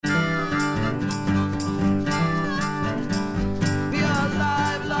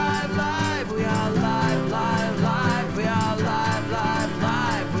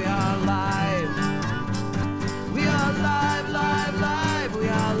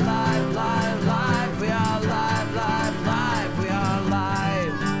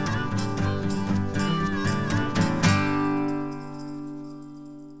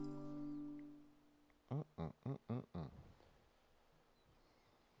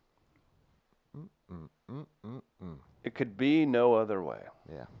It could be no other way.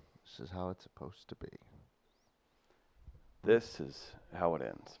 Yeah, this is how it's supposed to be. This is how it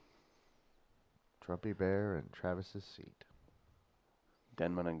ends. Trumpy Bear and Travis's seat.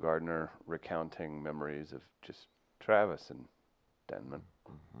 Denman and Gardner recounting memories of just Travis and Denman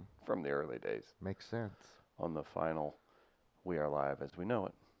from the early days. Makes sense. On the final We Are Live as we know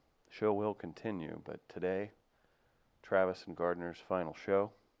it. The show will continue, but today, Travis and Gardner's final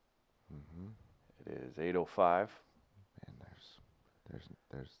show. It is 8:05. And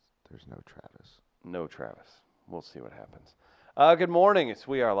there's no Travis. No Travis. We'll see what happens. Good morning. It's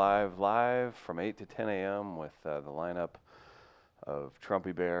We Are live from 8 to 10 a.m. with the lineup of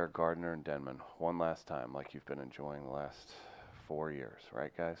Trumpy Bear, Gardner, and Denman. One last time, like you've been enjoying the last 4 years,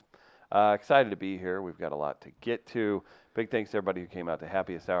 right, guys? Excited to be here. We've got a lot to get to. Big thanks to everybody who came out to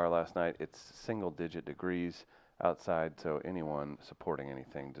Happiest Hour last night. It's single-digit degrees outside, so anyone supporting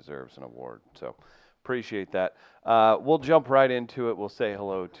anything deserves an award. So appreciate that. We'll jump right into it. We'll say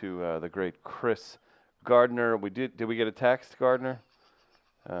hello to the great Chris Gardner. Did we get a text, Gardner?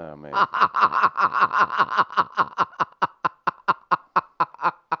 Oh, man.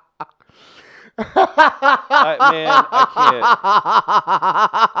 I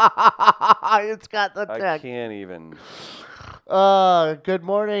can't. It's got the text. I can't even. Good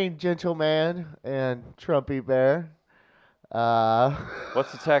morning, gentleman and Trumpy Bear.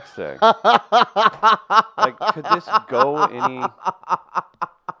 What's the text say? Like, could this go any?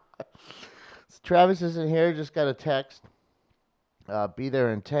 Travis isn't here. Just got a text. Be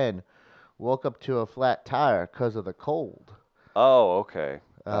there in 10. Woke up to a flat tire because of the cold. Oh, okay.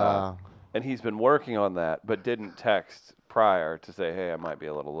 And he's been working on that, but didn't text prior to say, hey, I might be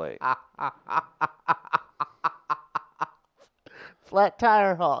a little late. Flat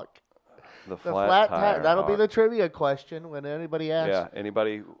tire hawk. The flat tire That'll be hawk. the trivia question when anybody asks. Yeah,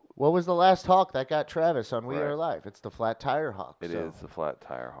 anybody? What was the last hawk that got Travis on We Right. Are Live? It's the flat tire hawk. It is the flat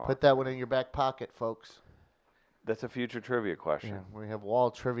tire hawk. Put that one in your back pocket, folks. That's a future trivia question. Yeah, we have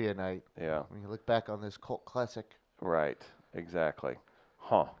wall trivia night. Yeah. When you look back on this cult classic. Right. Exactly.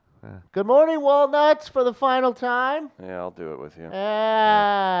 Huh. Good morning, Walnuts, for the final time. Yeah, I'll do it with you.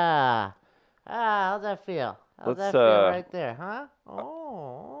 How's that feel? How's Let's, that feel right there, huh?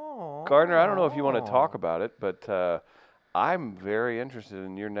 Oh. Gardner, I don't know if you want to talk about it, but I'm very interested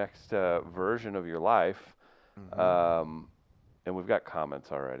in your next version of your life. And we've got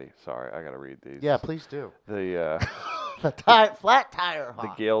comments already. Sorry, I got to read these. Yeah, please do. The Flat tire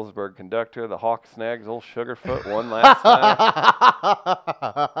hawk. The Galesburg conductor, the Hawk snags old Sugarfoot one last time.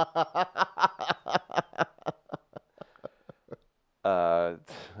 I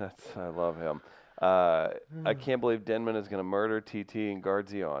love him. I can't believe Denman is going to murder TT and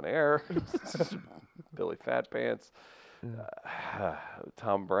Guardsy on air. Billy Fat Pants.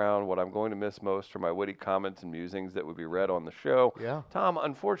 Tom Brown, what I'm going to miss most are my witty comments and musings that would be read on the show. Yeah. Tom,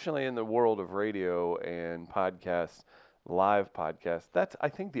 unfortunately, in the world of radio and podcasts, live podcasts, that's, I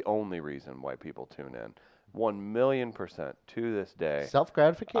think, the only reason why people tune in. 1,000,000% to this day.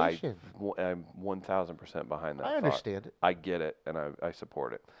 Self-gratification. I'm 1,000% behind that. I understand it. I get it, and I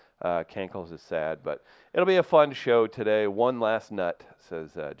support it. Cankles is sad, but it'll be a fun show today. One last nut,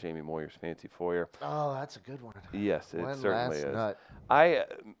 says Jamie Moyer's Fancy Foyer. Oh, that's a good one. Yes, it One certainly last is. nut.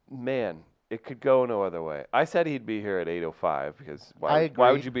 It could go no other way. I said he'd be here at 8:05 because I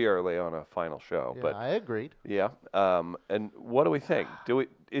why would agreed. you be early on a final show? Yeah, But I agreed. yeah. And what do we think?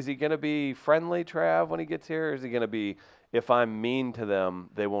 Is he going to be friendly, Trav, when he gets here? Or is he going to be, if I'm mean to them,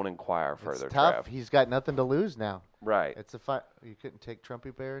 they won't inquire further, It's tough. Trav? He's got nothing to lose now. Right. It's a You couldn't take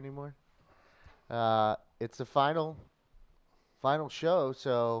Trumpy Bear anymore. It's the final show,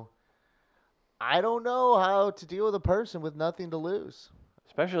 so I don't know how to deal with a person with nothing to lose.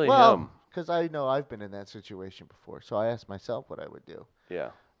 Especially Well, him. because I know I've been in that situation before, so I asked myself what I would do.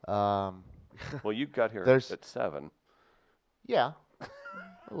 Yeah. Um, Well, you got here There's- at 7. yeah,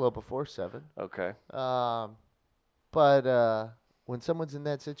 a little before 7. Okay. But when someone's in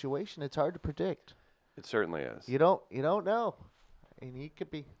that situation, it's hard to predict. It certainly is. You don't know, and he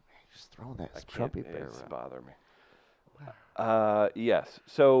could be just throwing that I can't, Trumpy Bear it's around. bother me. Yes.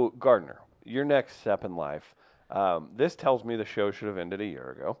 So, Gardner, your next step in life. This tells me the show should have ended a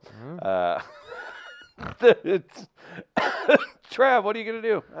year ago. Trav, what are you going to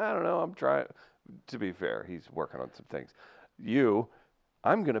do? I don't know. I'm trying. To be fair, he's working on some things.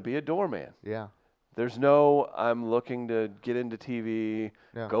 I'm going to be a doorman. Yeah. There's no, I'm looking to get into TV,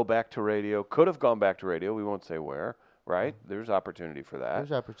 Yeah. go back to radio. Could have gone back to radio. We won't say where, right? There's opportunity for that.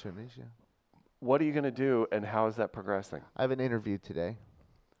 There's opportunities, yeah. What are you going to do, and how is that progressing? I have an interview today.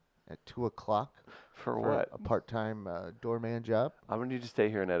 at 2:00 For for what? a part-time doorman job. I'm gonna need to stay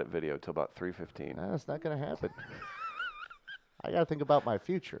here and edit video till about 3:15. No, it's not going to happen. I got to think about my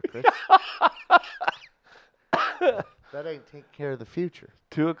future, Chris. That ain't taking care of the future.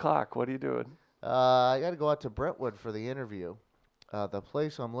 2:00. What are you doing? I got to go out to Brentwood for the interview. The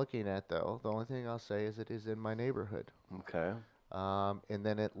place I'm looking at, though, the only thing I'll say is it is in my neighborhood. Okay. And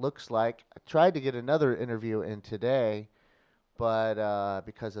then it looks like I tried to get another interview in today, but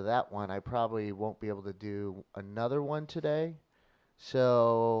because of that one, I probably won't be able to do another one today.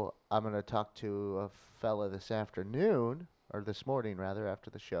 So I'm going to talk to a fella this afternoon, or this morning rather, after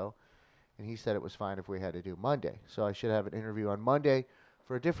the show, and he said it was fine if we had to do Monday. So I should have an interview on Monday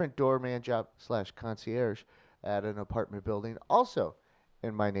for a different doorman job / concierge at an apartment building also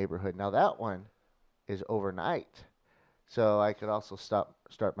in my neighborhood. Now that one is overnight. So I could also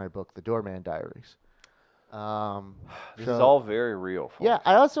start my book, The Doorman Diaries. This So- is all very real. Folks. Yeah,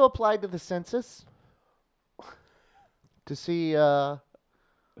 I also applied to the census to see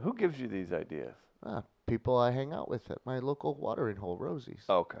Who gives you these ideas? people I hang out with at my local watering hole, Rosie's.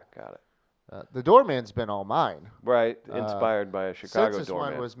 Okay, got it. The doorman's been all mine. Right, inspired by a Chicago Census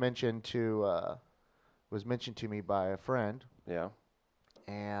doorman. one was mentioned to me by a friend, Yeah.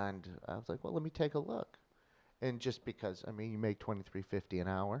 and I was like, well, let me take a look. And just because, I mean, you make $23.50 an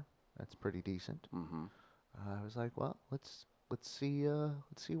hour, that's pretty decent. Mm-hmm. I was like, well, let's see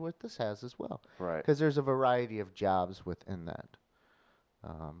what this has as well, Right. because there's a variety of jobs within that.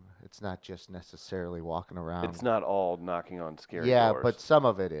 It's not just necessarily walking around. It's not all knocking on scary yeah, doors. but some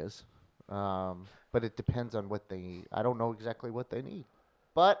of it is. But it depends on what they. I don't know exactly what they need,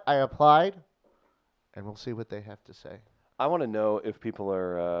 but I applied, and we'll see what they have to say. I want to know if people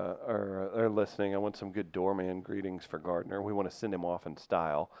are listening. I want some good doorman greetings for Gardner. We want to send him off in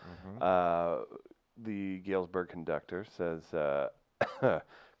style. The Galesburg conductor says,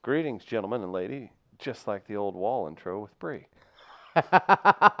 "Greetings, gentlemen and lady, just like the old wall intro with Bree."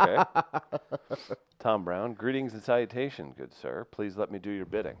 Okay. Tom Brown, greetings and salutation, good sir. Please let me do your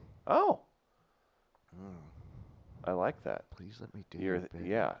bidding. Oh, I like that. Please let me do You're your bidding.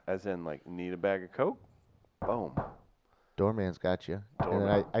 yeah, as in like need a bag of Coke. Boom. Doorman's got you. And Doorman.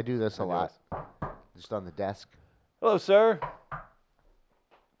 then I do this a I know lot, just on the desk. Hello, sir.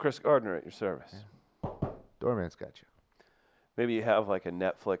 Chris Gardner at your service. Doorman's got you. Maybe you have like a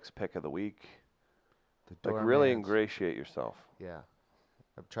Netflix pick of the week. The Like really doorman's- ingratiate yourself. Yeah,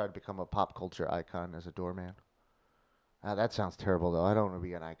 I've tried to become a pop culture icon as a doorman. That sounds terrible though. I don't want to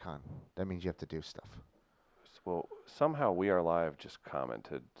be an icon. That means you have to do stuff. Well, somehow We Are Live just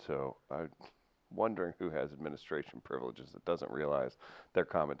commented, so I'm wondering who has administration privileges that doesn't realize they're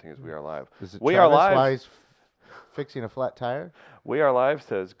commenting as We Are Live. Is it We Are Travis Live. while he's fixing a flat tire? We Are Live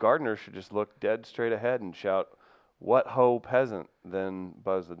says Gardner should just look dead straight ahead and shout, "What ho, peasant!" then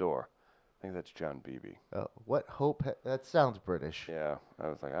buzz the door. I think that's John Beebe. What hope? That sounds British. Yeah, I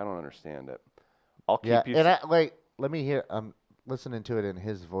was like, I don't understand it. I'll keep Yeah, you. and wait, let me hear. I'm listening to it in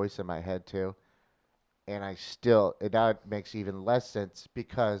his voice in my head too, and now it makes even less sense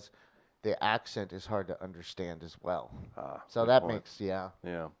because the accent is hard to understand as well. So good that point. makes Yeah.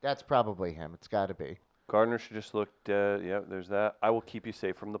 that's probably him. It's got to be. Gardner should just look dead. Yeah, there's that. I will keep you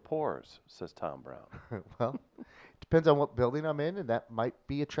safe from the pores, says Tom Brown. Well, depends on what building I'm in, and that might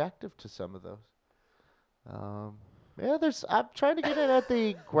be attractive to some of those. Yeah, I'm trying to get in at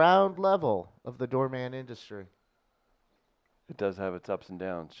the ground level of the doorman industry. It does have its ups and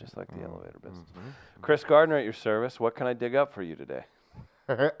downs, just like the elevator business. Mm-hmm. Chris Gardner at your service. What can I dig up for you today?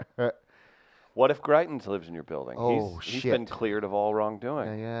 What if Greitens lives in your building? Oh, he's been shit. cleared of all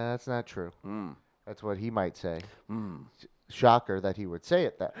wrongdoing. Yeah, that's not true. Mm. That's what he might say. Mm. Shocker that he would say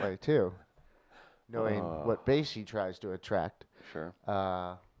it that way too, knowing Oh. what base he tries to attract. Sure.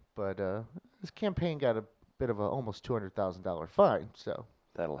 But his campaign got a bit of a almost $200,000 fine, so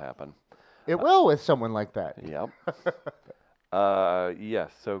That'll happen. it will with someone like that. Yep.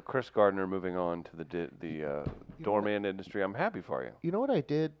 Yes. So Chris Gardner, moving on to the doorman industry. I'm happy for you. You know what I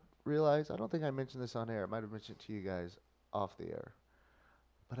did realize? I don't think I mentioned this on air. I might have mentioned it to you guys off the air.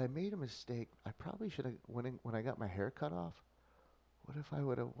 But I made a mistake. I probably should have when I got my hair cut off. What if I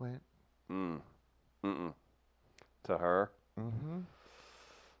would have went? Mm-mm. To her. Mm-hmm.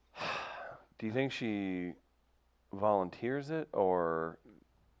 Do you think she volunteers it or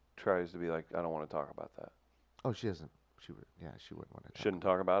tries to be like, I don't want to talk about that? Oh, she doesn't. She wouldn't want to. Shouldn't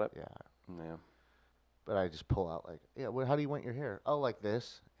talk about it? Yeah. Yeah. But I just pull out like, yeah. Well, how do you want your hair? Oh, like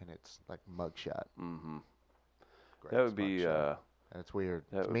this, and it's like mugshot. Mm-hmm. Great, That it's would be mugshot. That's weird.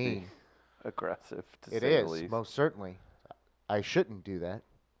 that It's would mean. be aggressive, to It say the is least. most certainly. I shouldn't do that,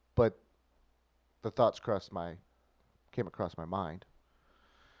 but the thoughts came across my mind.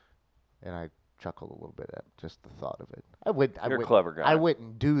 and I chuckled a little bit at just the thought of it. You're a clever guy. I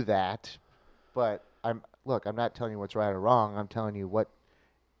wouldn't do that, but I'm not telling you what's right or wrong. I'm telling you what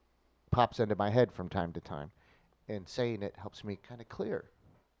pops into my head from time to time, and saying it helps me kind of clear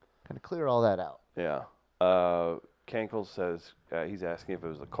all that out. Yeah. Kankle says he's asking if it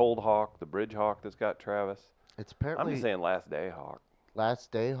was the Cold Hawk, the Bridge Hawk that's got Travis. It's I'm apparently just saying Last Day Hawk.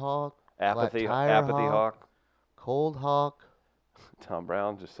 Last Day Hawk, Apathy Flat Tire Hawk. Cold Hawk. Tom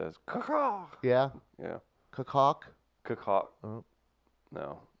Brown just says caw. Yeah. Yeah. Hawk. Caw. Oh.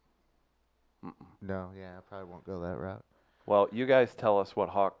 No. No, yeah, I probably won't go that route. Well, you guys tell us what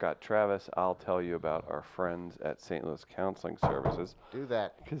Hawk got Travis. I'll tell you about our friends at St. Louis Counseling Services. Do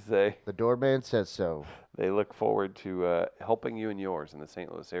that. Because The doorman says so. they look forward to helping you and yours in the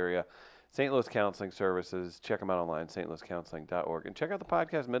St. Louis area. St. Louis Counseling Services. Check them out online, stlouiscounseling.org. And check out the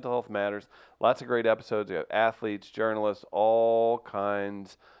podcast, Mental Health Matters. Lots of great episodes. We have athletes, journalists, all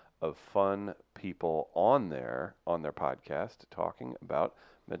kinds of fun people on their podcast talking about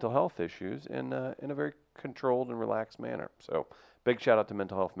mental health issues in a very controlled and relaxed manner. So big shout out to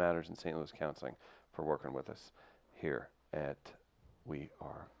Mental Health Matters and St. Louis Counseling for working with us here at We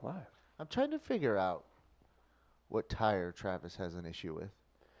Are Live. I'm trying to figure out what tire Travis has an issue with.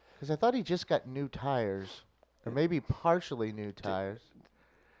 Because I thought he just got new tires, or maybe partially new tires.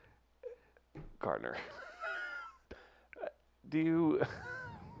 Gardner, do you...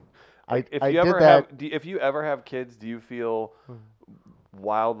 If you ever have kids, do you feel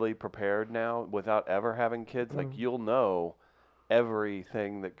wildly prepared now without ever having kids? Like you'll know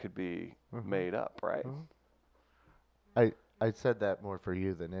everything that could be made up, right? I said that more for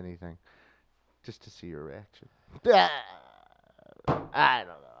you than anything, just to see your reaction. I don't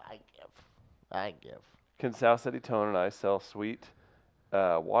know. I give. Can South City Tone and I sell sweet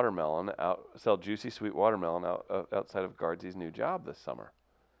sell juicy sweet watermelon outside of Guardsy's new job this summer?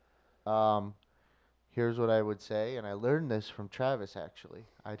 Here's what I would say, and I learned this from Travis, actually.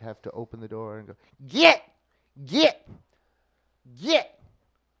 I'd have to open the door and go, Get!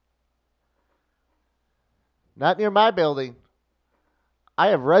 Not near my building. I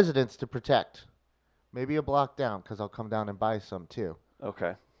have residents to protect. Maybe a block down, because I'll come down and buy some, too.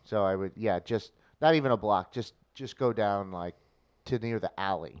 Okay. So I would, just, not even a block, just go down, like, to near the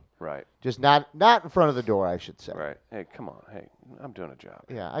alley. Right. Just not in front of the door, I should say. Right. Hey, come on. Hey, I'm doing a job.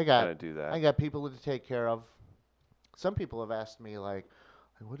 Yeah, I got to do that. I got people to take care of. Some people have asked me, like,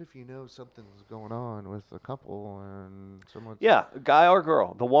 what if you know something's going on with a couple and someone's... Yeah, guy or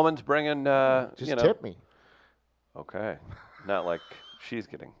girl. The woman's bringing, Just tip me. Okay. Not like she's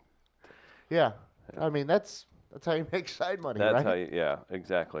getting... Yeah. I mean, that's how you make side money, right? That's how you... Yeah,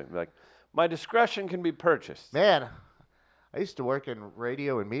 exactly. Like, my discretion can be purchased. Man, I used to work in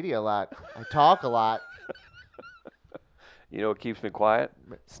radio and media a lot. I talk a lot. You know what keeps me quiet?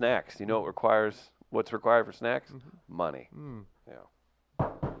 Snacks. You know what's required for snacks? Money. Yeah.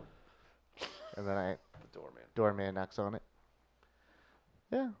 And then The doorman knocks on it.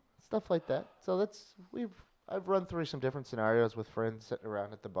 Yeah, stuff like that. So I've run through some different scenarios with friends sitting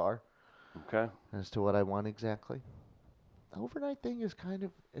around at the bar. Okay. As to what I want exactly. The overnight thing is kind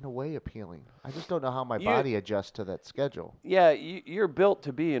of, in a way, appealing. I just don't know how my body adjusts to that schedule. Yeah, you're built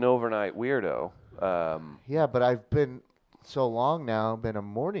to be an overnight weirdo. Yeah, but I've been so long now, been a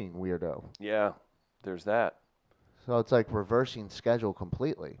morning weirdo. Yeah, there's that. So it's like reversing schedule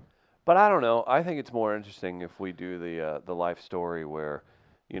completely. But I don't know. I think it's more interesting if we do the life story where,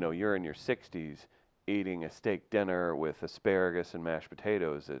 you're in your 60s eating a steak dinner with asparagus and mashed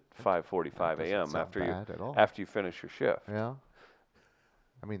potatoes at 5:45 a.m. after you finish your shift. Yeah.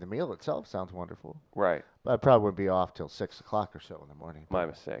 I mean, the meal itself sounds wonderful. Right. But I probably wouldn't be off till 6 o'clock or so in the morning. My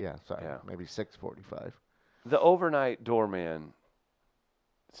mistake. Yeah, sorry. Yeah. Maybe 6:45. The overnight doorman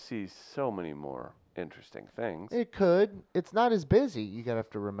sees so many more interesting things. It could. It's not as busy, you gotta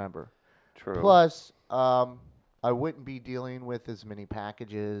have to remember. True. Plus, I wouldn't be dealing with as many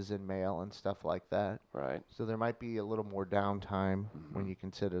packages and mail and stuff like that. Right. So there might be a little more downtime when you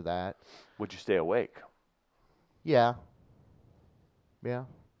consider that. Would you stay awake? Yeah. Yeah.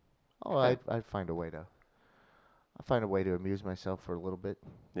 Oh, Okay. I'd find a way to amuse myself for a little bit.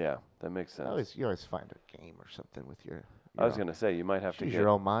 Yeah, that makes sense. You always find a game or something with your I was going to say, you might have to use your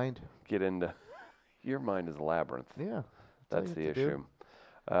own mind. Get into... Your mind is a labyrinth. Yeah. That's the issue.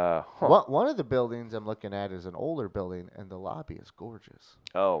 One of the buildings I'm looking at is an older building, and the lobby is gorgeous.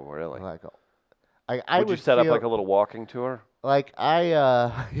 Oh, really? Like, would you set up like a little walking tour? Like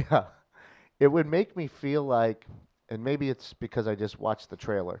yeah, it would make me feel like, and maybe it's because I just watched the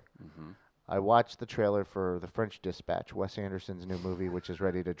trailer. I watched the trailer for The French Dispatch, Wes Anderson's new movie, which is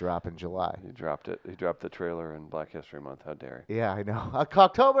ready to drop in July. He dropped it. He dropped the trailer in Black History Month. How dare he? Yeah, I know. A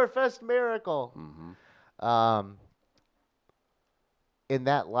Cocktoberfest miracle. Mm-hmm. In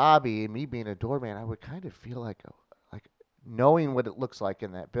that lobby, me being a doorman, I would kind of feel like knowing what it looks like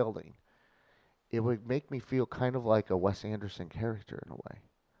in that building. It would make me feel kind of like a Wes Anderson character in a way,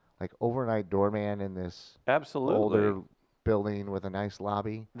 like overnight doorman in this Absolutely. older building with a nice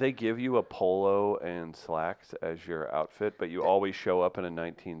lobby. They give you a polo and slacks as your outfit, but you always show up in a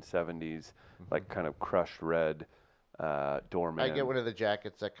 1970s, like kind of crushed red doorman. I get one of the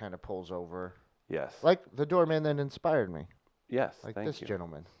jackets that kind of pulls over, Yes. like the doorman that inspired me, Yes. like thank this you.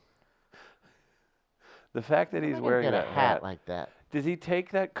 gentleman. The fact that he's I'm wearing get a that hat like that. Does he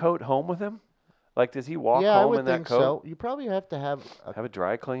take that coat home with him? Like, does he walk Yeah, I home would in that think coat? so. You probably have to have Have it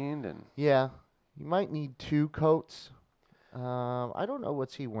dry cleaned and Yeah, you might need 2 coats. I don't know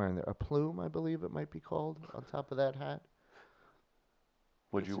what's he wearing there. A plume, I believe it might be called, on top of that hat.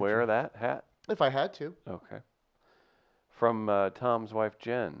 would That's you a wear joke. that hat? If I had to. Okay. From Tom's wife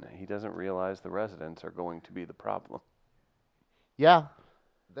Jen, he doesn't realize the residents are going to be the problem. Yeah,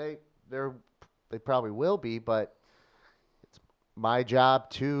 they probably will be, but it's my job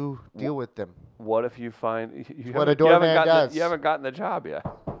to deal with them. What if you find you what a haven't doorman gotten does. you haven't gotten the job yet?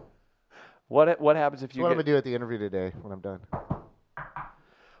 What happens if That's you what I'm get gonna do at the interview today when I'm done.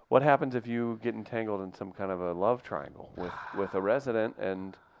 what happens if you get entangled in some kind of a love triangle with a resident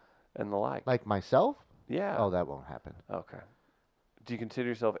and the like? Like myself? Yeah. Oh, that won't happen. Okay. Do you consider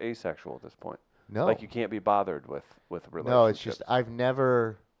yourself asexual at this point? No. Like you can't be bothered with relationships. No, it's just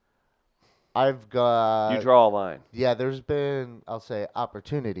I've got. you draw a line. Yeah, there's been, I'll say,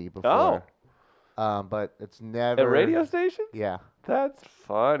 opportunity before. But it's never. At radio stations? Yeah. That's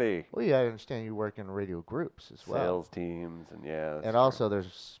funny. Well, yeah, I understand you work in radio groups as well. Sales teams and yeah. That's And true. also,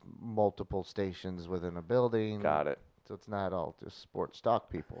 there's multiple stations within a building. Got it. So it's not all just sports stock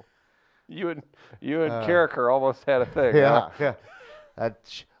people. You and Carricker almost had a thing. Yeah, huh? yeah.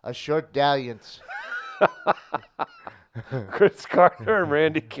 A short dalliance. Chris Gardner and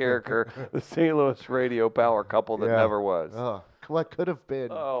Randy Carricker, the St. Louis radio power couple that Yeah. never was. Oh, what could have been?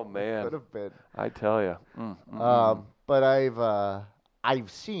 Oh man, Could have been. I tell you. But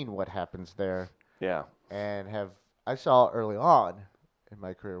I've seen what happens there, Yeah. and I saw early on in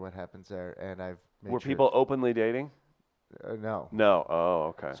my career what happens there, and I've made Were sure, people openly dating? no. No. Oh,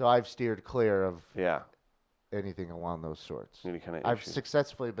 okay. So I've steered clear of Yeah. anything along those sorts. Any kind of I've issues.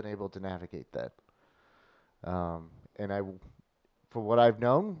 successfully been able to navigate that. And from what I've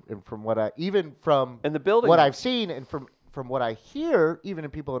known, and from what And the building. what I've seen, and from what I hear, even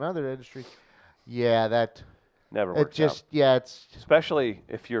in people in other industries, yeah, that never it works just out. it's Especially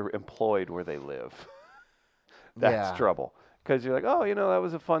if you're employed where they live. That's Yeah. trouble. Because you're like, oh, that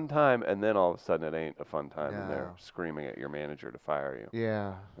was a fun time, and then all of a sudden it ain't a fun time, and they're No. screaming at your manager to fire you.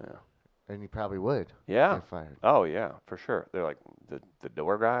 yeah, Yeah. and you probably would Yeah. get fired. Oh yeah, for sure. They're like the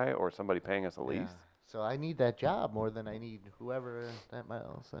door guy or somebody paying us a Yeah. lease. So I need that job more than I need whoever that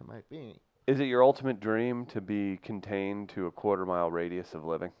might be. Is it your ultimate dream to be contained to a quarter-mile radius of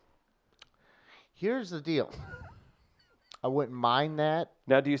living? Here's the deal. I wouldn't mind that.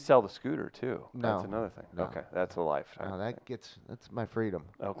 Now, do you sell the scooter too? No. That's another thing. No. Okay, that's a lifetime. No, that's my freedom.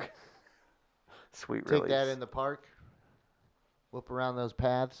 thing. Okay. Sweet Take release. that in the park. Whoop around those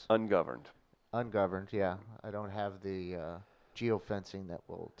paths. Ungoverned. Ungoverned, yeah. I don't have the geofencing that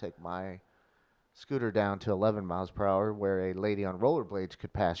will take my scooter down to 11 miles per hour, where a lady on rollerblades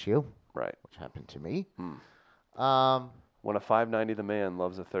could pass you, Right. which happened to me. Hmm. When a 590 the man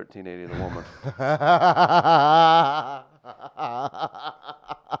loves a 1380 the woman.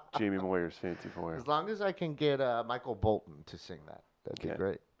 Jamie Moyer's fancy for As you. long as I can get Michael Bolton to sing that'd be Okay.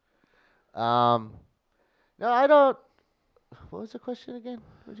 great. No, I don't. What was the question again?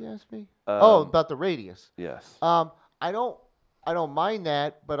 What did you ask me? About the radius. Yes. I don't mind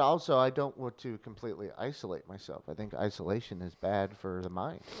that, but also I don't want to completely isolate myself. I think isolation is bad for the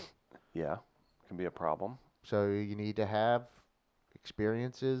mind. Yeah. Can be a problem. So you need to have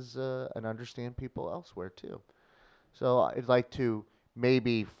experiences and understand people elsewhere too. So I'd like to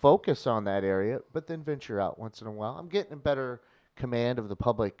maybe focus on that area, but then venture out once in a while. I'm getting a better command of the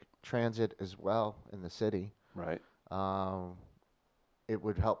public transit as well in the city. Right. It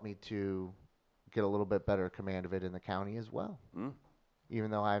would help me to get a little bit better command of it in the county as well. Mm. Even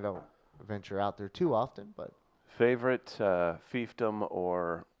though I don't venture out there too often, but Favorite fiefdom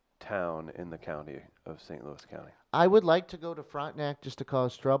or town in the county of St. Louis County? I would like to go to Frontenac just to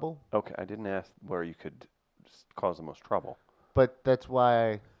cause trouble, Okay, I didn't ask where you could cause the most trouble. but that's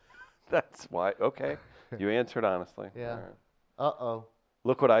why. That's why. Okay, you answered honestly. Yeah. All right. Uh-oh.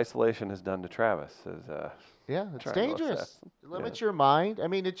 Look what isolation has done to Travis. Yeah, it's Triangle dangerous. assassin. It limits your mind. I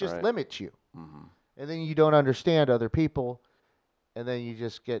mean, it just Right. limits you. Mm-hmm. And then you don't understand other people. And then you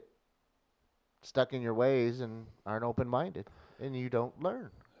just get stuck in your ways and aren't open-minded. And you don't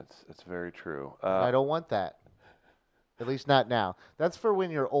learn. It's very true. I don't want that. At least not now. That's for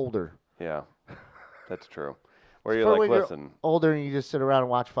when you're older. Yeah, that's true. Where It's you're for like, when you're listen, older and you just sit around and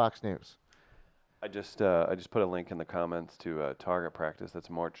watch Fox News. I just put a link in the comments to Target Practice. That's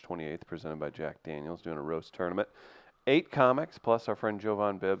March 28th, presented by Jack Daniels, doing a roast tournament. 8 comics plus our friend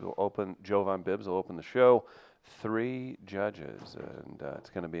Jovan Bibbs will open the show. 3 judges, and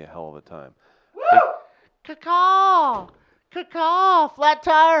it's going to be a hell of a time. Caw! Flat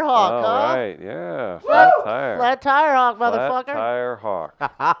tire hawk, All huh? right, yeah, flat tire. Flat tire hawk, Flat motherfucker. tire hawk.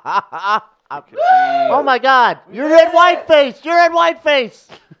 Oh my God! You're in whiteface. You're in whiteface.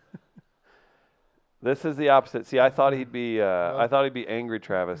 This is the opposite. See, I thought he'd be angry,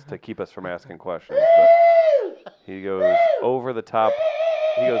 Travis, to keep us from asking questions, but he goes over the top.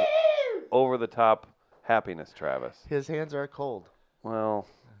 He goes over the top happiness, Travis. His hands are cold. Well,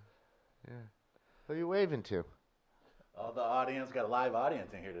 Yeah. Who are you waving to? All the audience, got a live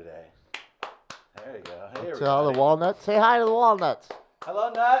audience in here today. There you go. Hey, To all the everybody. walnuts. Say hi to the walnuts. Hello,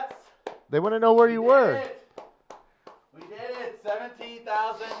 Nuts. They want to know where you were. We did it.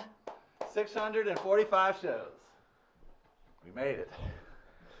 17,645 shows. We made it.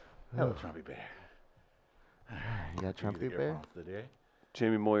 Hello, Trumpy Bear. You got Trumpy Bear? Earphones today.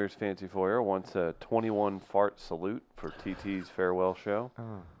 Jamie Moyer's Fancy Foyer wants a 21 fart salute for TT's farewell show.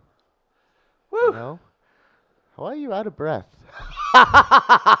 Oh. Woo! No? Why are you out of breath?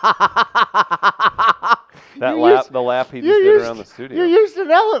 The lap he just did around the studio. You used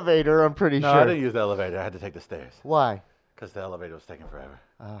an elevator, I'm pretty No, sure. I didn't use the elevator. I had to take the stairs Why? because the elevator was taking forever.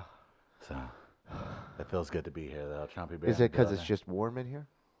 Oh. So it feels good to be here, though. Trumpy Bear. Is it because it's building. just warm in here?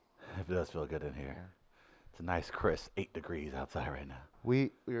 It does feel good in here. It's a nice, crisp 8 degrees outside right now.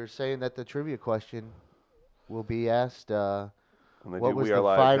 We were saying that the trivia question will be asked, When they what do was We Are the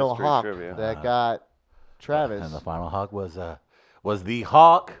Live final History hawk Trivia. that got Travis? And the final hawk was the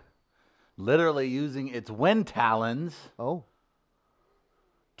hawk literally using its wind talons Oh.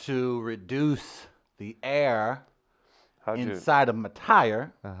 to reduce the air How'd you? inside of my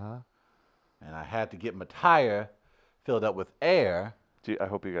tire, Uh-huh. and I had to get my tire filled up with air. I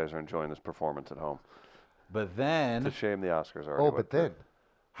hope you guys are enjoying this performance at home. But It's a then, shame the Oscars already. Oh, went but through. then.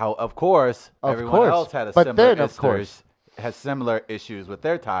 how of course Of everyone course. else had a But similar then, of course. has similar issues with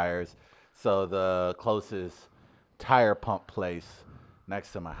their tires. So the closest tire pump place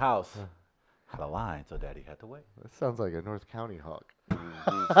next to my house had a line, so Daddy had to wait. That sounds like a North County hawk.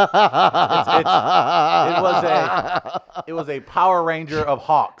 It was a Power Ranger of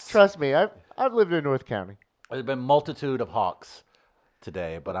hawks. Trust me, I've lived in North County. There's been multitude of hawks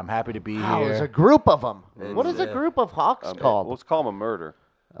today, but I'm happy to be Wow, there's a here. group of them. What is a It's, group of hawks called? Let's call him a murder.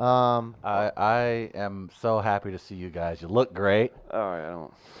 I am so happy to see you guys. You look great. All right, I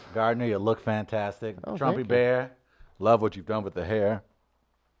don't. Gardner, you look fantastic. Oh, thank Trumpy you. Bear, love what you've done with the hair.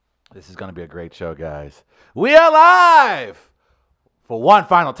 This is going to be a great show, guys. We are live for one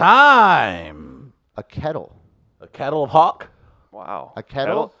final time. A kettle. A kettle of hawk. Wow. A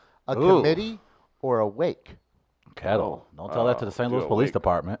kettle, a Ooh. committee, or a wake? Kettle. Don't tell that to the St. do Louis a Police wake.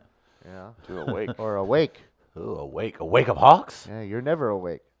 Department. Yeah. To awake. Or a wake. Ooh, a wake of hawks. Yeah, you're never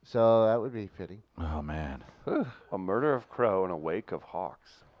awake. So that would be fitting. Oh man, A murder of crow and a wake of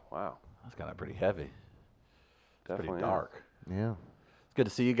hawks. Wow. that's kind of pretty heavy. Definitely Pretty is. dark. Yeah. It's good to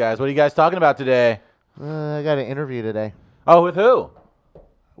see you guys. What are you guys talking about today? I got an interview today Oh, with who?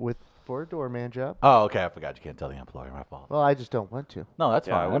 for a doorman job. Oh, okay. I forgot you can't tell the employer. My fault. Well, I just don't want to. No, that's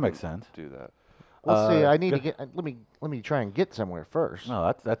Yeah, I fine. That makes wouldn't sense. Do that. We'll see. I need to good. get. Let me try and get somewhere first.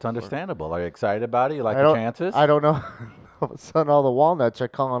 No, that's understandable. Are you excited about it? You like I the don't- chances? I don't know. All of a sudden, all the walnuts are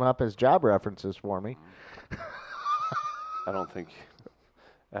calling up as job references for me. I don't think.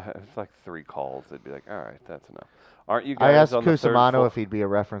 It's like 3 calls. They'd be like, all right, that's enough. Aren't you I guys asked on the third Cusimano floor? if he'd be a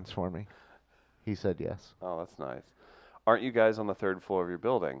reference for me. He said yes. Oh, that's nice. Aren't you guys on the 3rd floor of your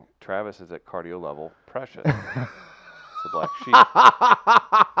building? Travis is at cardio level. Precious. It's the black sheep.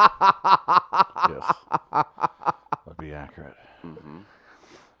 Yes. Would be accurate.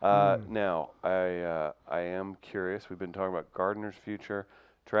 Now, I am curious. We've been talking about Gardner's future.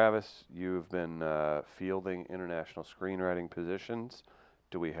 Travis, you've been fielding international screenwriting positions.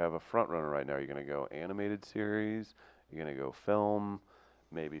 Do we have a front runner right now? Are you going to go animated series? Are you going to go film?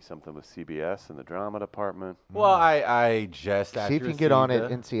 Maybe something with CBS in the drama department? Well, I just See if you can get on at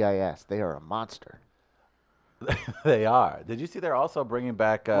NCIS. They are a monster. They are. Did you see they're also bringing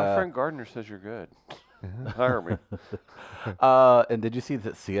back? My friend Gardner says you're good. Hire me. And did you see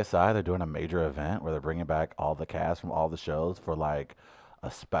that CSI? They're doing a major event where they're bringing back all the cast from all the shows for like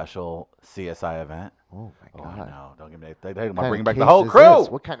a special CSI event. Oh my Oh, I God. know. Don't give me. They're What going to kind bring of back the case whole is crew. this?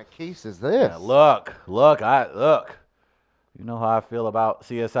 What kind of case is this? Yeah, look. You know how I feel about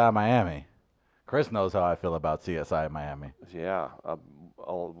CSI Miami. Chris knows how I feel about CSI Miami. Yeah, a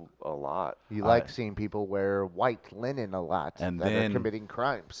lot. You like seeing people wear white linen a lot And that then- are committing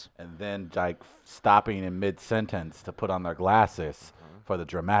crimes. And then like stopping in mid-sentence to put on their glasses for the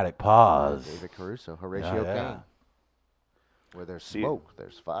dramatic pause. David Caruso, Horatio Yeah, yeah. Caine. Where there's See- smoke,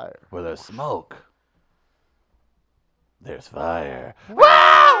 there's fire. Where there's smoke, there's fire.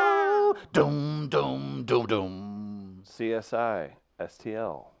 Wow! Doom, doom, doom, doom. CSI,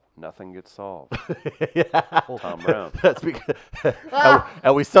 STL, nothing gets solved. Yeah. Tom Brown. That's because,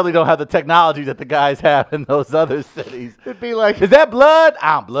 and we suddenly don't have the technology that the guys have in those other cities. It'd be like, Is that blood?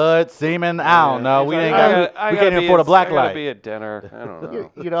 Blood, semen. I don't know. We ain't got. We can't even afford a black I gotta light. be at dinner. I don't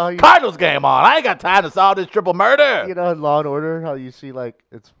know. you know how you, Cardinals game on. I ain't got time to solve this triple murder. you know in Law and Order how you see like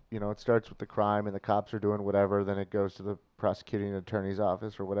it's it starts with the crime and the cops are doing whatever, then it goes to the prosecuting attorney's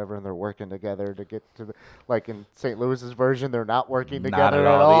office or whatever, and they're working together to get to the like in St. Louis's version, they're not working Not together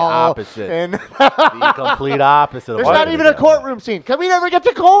at all. The opposite. And The complete opposite of there's what not they even a got. courtroom scene. Can we never get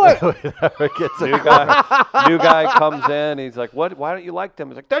to court? We never get to New guy comes in. He's like, "What? Why don't you like them?"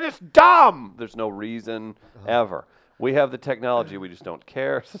 He's like, "They're just dumb." There's no reason ever. We have the technology. We just don't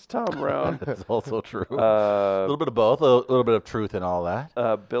care. This is Tom Brown. That's also true. A little bit of both. A little bit of truth in all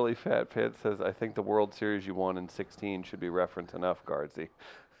that. Billy Fat Pit says, "I think the World Series you won in '16 should be reference enough, Guardsy."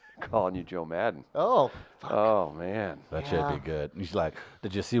 Calling you Joe Madden. Oh, Oh man. That should be good. He's like,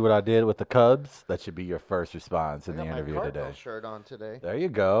 "Did you see what I did with the Cubs?" That should be your first response in I the got my interview Cardinal today. shirt on today. There you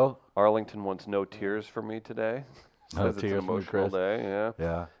go. Arlington wants no tears for me today. No Says it's tears an from you, emotional Chris. day. Yeah.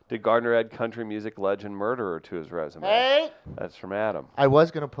 Yeah. Did Gardner add country music legend Murderer to his resume? Hey, That's from Adam. I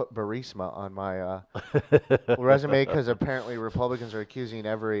was gonna put Burisma on my resume because apparently Republicans are accusing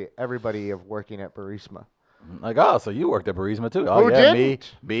everybody of working at Burisma. Like, oh, so you worked at Burisma too? Oh, Who yeah,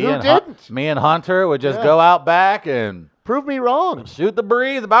 didn't? me Who and didn't? me and Hunter would just Yeah. go out back and Prove me wrong. shoot the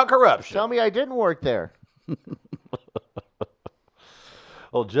breeze about corruption. Tell me I didn't work there.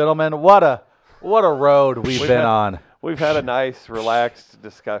 Well, gentlemen, what a road we've been on. We've had a nice, relaxed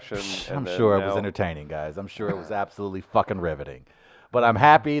discussion. I'm and then sure it was now- entertaining, guys. I'm sure it was absolutely fucking riveting. But I'm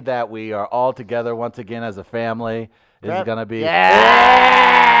happy that we are all together once again as a family. This is gonna be.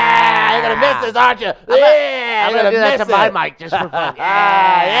 Yeah, You're gonna miss this, aren't you? I'm gonna do that to my mic just for fun.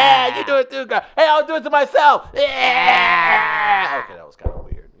 Yeah, you do it too, girl. Hey, I'll do it to myself. Yeah. Okay, that was kind of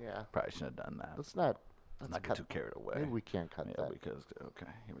weird. Yeah, Probably shouldn't have done that. let's not. Let's not get too carried away. Maybe we can't cut Yeah, that. because okay,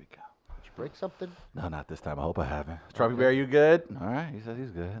 here we go. Did you break something? No, not this time. I hope I haven't. Trumpy Bear, you good? All right, he says he's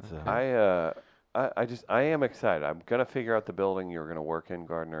good. So. I am excited. I'm gonna figure out the building you're gonna work in,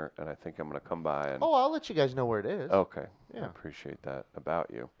 Gardner, and I think I'm gonna come by and. Oh, I'll let you guys know where it is. Okay. I Yeah. appreciate that about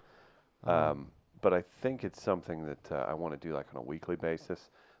you. But I think it's something that I want to do like on a weekly basis.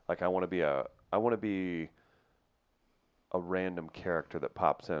 Like I want to be a random character that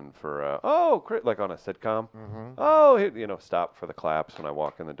pops in for like on a sitcom. Mm-hmm. Oh, stop for the claps when I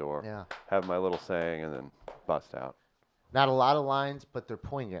walk in the door. Yeah. Have my little saying and then bust out. Not a lot of lines, but they're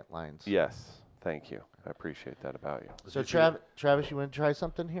poignant lines. Yes. Thank you. I appreciate that about you. So, Travis, you want to try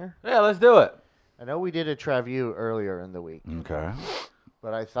something here? Yeah, let's do it. I know we did a Traview earlier in the week, Okay.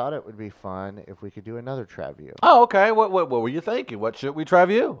 but I thought it would be fun if we could do another Traview. Oh, okay. What were you thinking? What should we try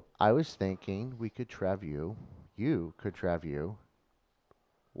view? I was thinking we could Traview. You could Traview.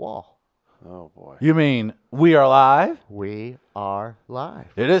 Wall. Oh boy. You mean we are live? We are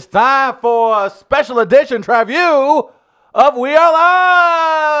live. It is time for a special edition try view of We Are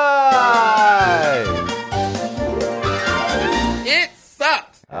Live. It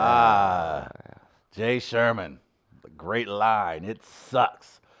sucks. Jay Sherman, the great line. It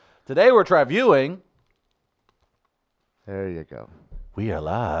sucks. Today we're try viewing There you go. We Are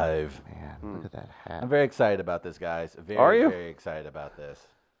Live. Man, look at that hat. I'm very excited about this, guys. Very, Are you? very excited about this.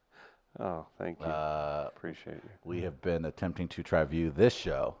 Oh, thank you. Appreciate you. We have been attempting to try view this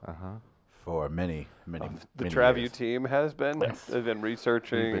show Uh-huh. for many The many Traview years. team has been. They've been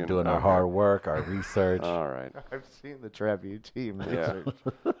researching. We've been and- doing our okay. hard work, our research. All right. I've seen the Traview team. Yeah.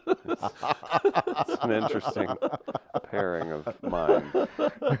 It's an interesting pairing of minds.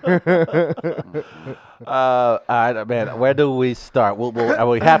 Man, where do we start?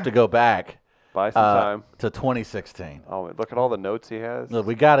 We have to go back Buy some time. to 2016. Oh, look at all the notes he has. Look,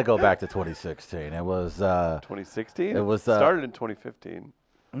 we got to go back to 2016. It was 2016? it was, started in 2015.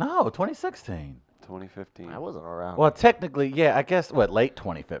 no 2016. 2015. I wasn't around. Well, technically, yeah, I guess late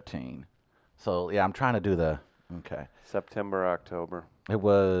 2015. So yeah, I'm trying to do the okay. September, October. It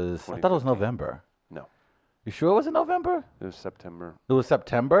was. I thought it was 2015. November. No, You sure it was in November? it was September. It was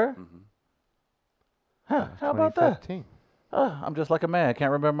September. Mm-hmm. Huh? How about that? 2015. I'm just like a man. I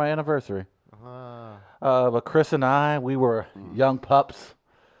can't remember my anniversary. Ah. But Chris and I, we were young pups,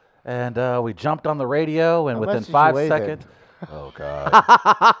 and we jumped on the radio, and How within much did you 5 weigh then? seconds. Oh God. Go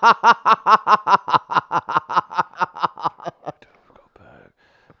back,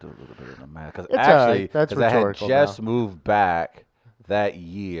 do a little bit of the math, because It's all actually, right. That's 'cause I had rhetorical just now. moved back that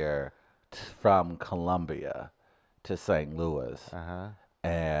year from Columbia to St. Louis, Uh-huh.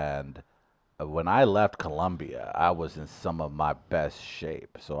 and when I left Columbia, I was in some of my best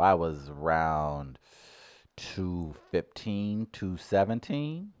shape. So I was around 215,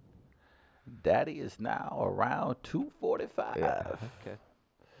 217. Daddy is now around 245. Okay.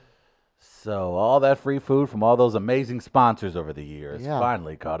 So all that free food from all those amazing sponsors over the years Yeah.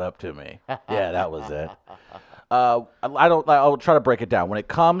 finally caught up to me. Yeah, that was it. I'll try to break it down. When it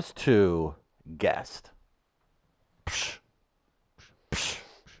comes to guest,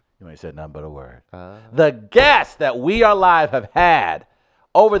 you ain't said nothing but a word. The guests that We Are Live have had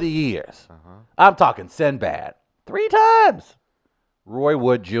over the years, I'm talking Sinbad 3 times, Roy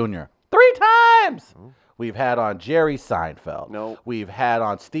Wood Jr. 3 times. We've had on Jerry Seinfeld. Nope. We've had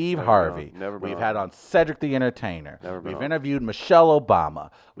on Steve Never Harvey. been on. Never been We've on. had on Cedric the Entertainer. Never been We've on. interviewed Michelle Obama.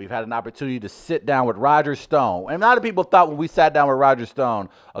 We've had an opportunity to sit down with Roger Stone. And a lot of people thought when we sat down with Roger Stone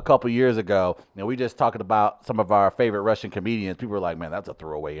a couple years ago, we just talking about some of our favorite Russian comedians. People were like, man, that's a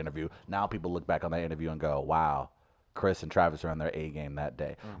throwaway interview. Now people look back on that interview and go, wow, Chris and Travis are on their A game that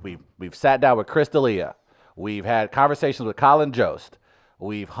day. We've sat down with Chris D'Elia. We've had conversations with Colin Jost.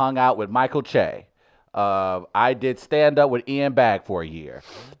 We've hung out with Michael Che. I did stand up with Ian Bagg for a year.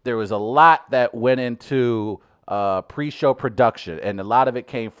 There was a lot that went into pre-show production, and a lot of it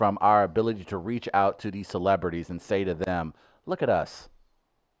came from our ability to reach out to these celebrities and say to them, look at us.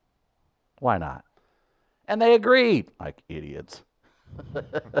 Why not? And they agreed, like idiots.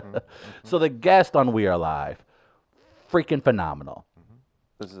 So the guest on We Are Live, freaking phenomenal.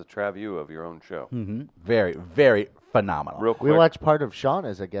 This is a Trav U of your own show. Very, very phenomenal. Real quick. We watched part of Sean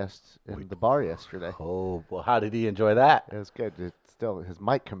as a guest in the bar yesterday. Oh, well, how did he enjoy that? It was good. His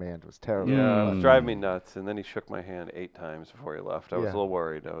mic command was terrible. Yeah, it was driving me nuts. And then he shook my hand 8 times before he left. I was Yeah. a little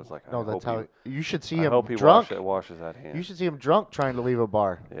worried. I was like, No, I that's hope how you should see I him hope he drunk. washes that hand. You should see him drunk trying to leave a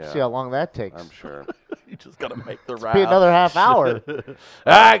bar. Yeah. See how long that takes. I'm sure. You just got to make the Be another half hour.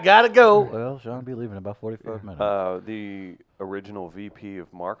 I got to go. Well, Sean will be leaving in about 45 minutes. The original VP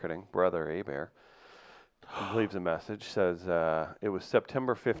of marketing, Brother Abear, leaves a message, says it was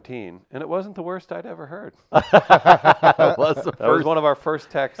September 15, and it wasn't the worst I'd ever heard. That was the That was first- one of our first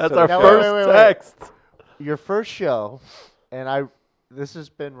texts. That's to the our Now, show. wait, first wait, wait. text. Your first show, and this has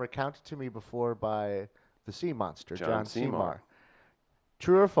been recounted to me before by the Sea Monster, John Seymour.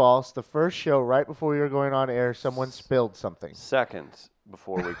 True or false? The first show, right before you were going on air, someone spilled something. Seconds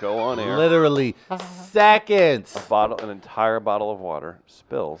before we go on air, Literally seconds. an entire bottle of water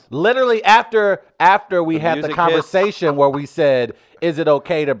spills. Literally after we The had the music conversation where we said, is it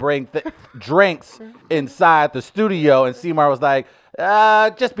okay to bring drinks inside the studio? And Seymour was like,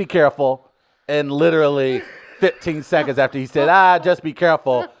 just be careful. And literally 15 seconds after he said, just be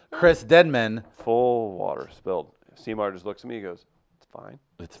careful, Chris Denman. Full water spilled. Seymour just looks at me and goes, it's fine.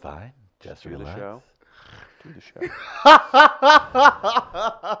 It's fine. Just Do relax. the show. Do the show.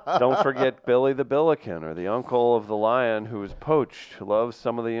 Don't forget Billy the Billiken, or the uncle of the lion who was poached, who loves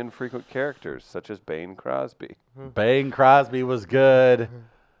some of the infrequent characters, such as Bane Crosby. Bane Crosby was good.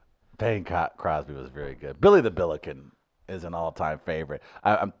 Bane Crosby was very good. Billy the Billiken is an all-time favorite.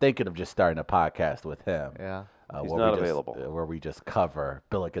 I'm thinking of just starting a podcast with him. Yeah. He's where not we just- available. where we just cover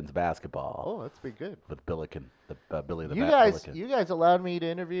Billiken's basketball Oh, that's be good. with Billiken, Billy the You Billiken. guys allowed me to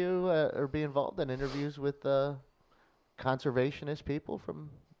interview or be involved in interviews with conservationist people from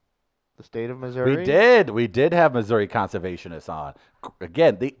the state of Missouri. We did have Missouri conservationists on.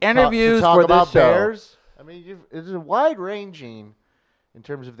 Again, the To interviews talk for about this show. bears. I mean, it's wide ranging in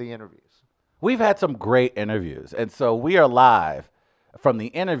terms of the interviews. We've had some great interviews, and so We Are Live from the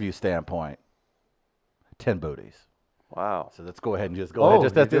interview standpoint. 10 booties. Wow. So let's go ahead and just Oh,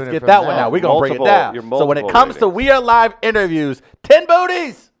 let's you're doing it get from that one that. now. We're gonna break it Multiple- down. your So when it multiple comes to ratings. We Are Live interviews, 10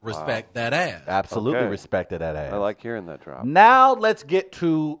 booties. Respect that ass. Absolutely Okay. respected that ass. I like hearing that drop. Now let's get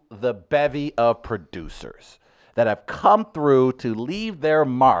to the bevy of producers that have come through to leave their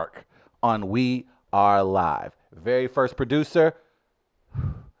mark on We Are Live. Very first producer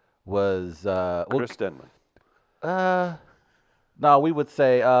was Chris Denman. no, we would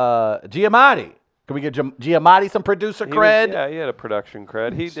say Giamatti. Can we give Giamatti some producer cred? Yeah, he had a production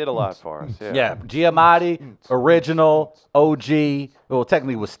cred. He did a lot for us. Yeah. Yeah, Giamatti, original, OG. Well,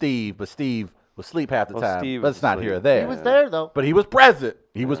 technically it was Steve, but Steve was asleep half the time. Steve But was it's not asleep. here or there. He was there though. But he was present.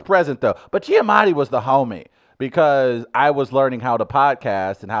 He was present though. But Giamatti was the homie because I was learning how to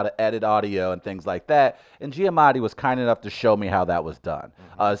podcast and how to edit audio and things like that. And Giamatti was kind enough to show me how that was done.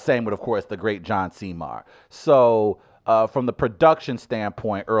 Same with, of course, the great John Seymour. So from the production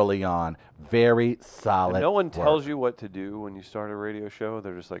standpoint early on, very solid. And no one work. tells you what to do when you start a radio show.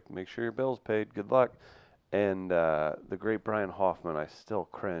 They're just like, make sure your bill's paid. Good luck. And the great Brian Hoffman, I still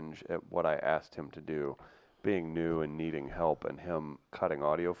cringe at what I asked him to do, being new and needing help, and him cutting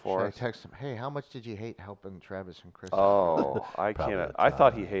audio for Should I us. text him? Hey, how much did you hate helping Travis and Chris? Oh, I Probably can't. a I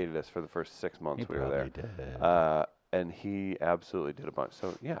thought ton. he hated us for the first 6 months He we were there. probably did. And he absolutely did a bunch.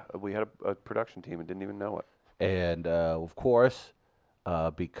 So, yeah, we had a production team and didn't even know it. And of course,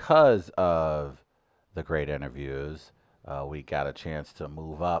 because of the great interviews, we got a chance to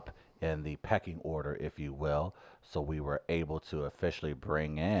move up in the pecking order, if you will. So we were able to officially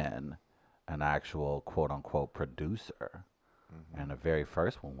bring in an actual quote unquote producer. And the very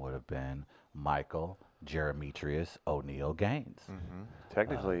first one would have been Michael Jeremetrius O'Neal Gaines.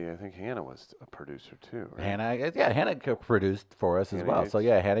 Technically, I think Hannah was a producer too. Right? Hannah produced for us as Hannah well. So Yates.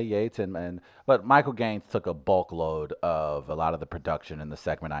 yeah, Hannah Yates but Michael Gaines took a bulk load of a lot of the production and the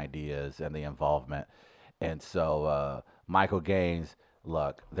segment ideas and the involvement. And so Michael Gaines,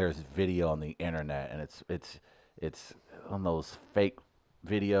 look, there's video on the internet, and it's on those fake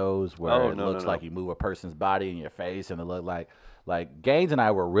videos where it looks like you move a person's body in your face, and it looked like Gaines and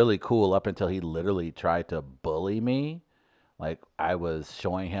I were really cool up until he literally tried to bully me. Like I was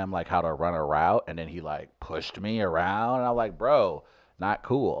showing him like how to run a route, and then he like pushed me around, and I was like, bro, not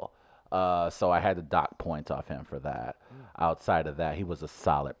cool. So I had to dock points off him for that. Outside of that, he was a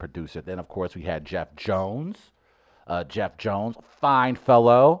solid producer. Then of course we had Jeff Jones. Jeff Jones, fine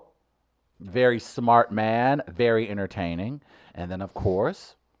fellow, very smart man, very entertaining. And then of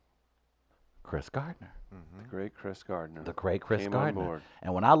course, Chris Gardner. The great Chris Gardner. The great Chris Came on Gardner. board.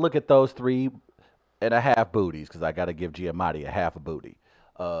 And when I look at those 3.5 booties, because I got to give Giamatti a half a booty.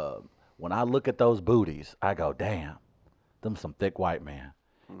 When I look at those booties, I go, damn, them some thick white men.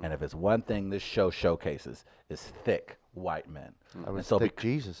 And if it's one thing this show showcases, is thick white men. I was And so thick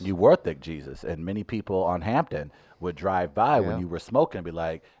Jesus. You were thick Jesus. And many people on Hampton would drive by when Yeah. you were smoking and be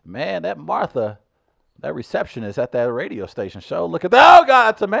like, man, that Martha, that receptionist at that radio station show, look at that. Oh, God,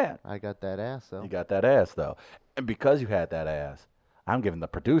 that's a man. I got that ass though. You got that ass, though. And because you had that ass, I'm giving the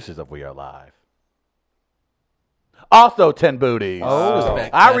producers of We Are Live also 10 booties. Oh.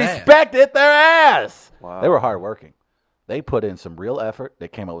 I respected their ass. Wow. They were hardworking. They put in some real effort. They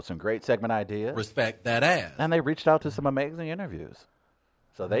came up with some great segment ideas. Respect that ass. And they reached out to some amazing interviews.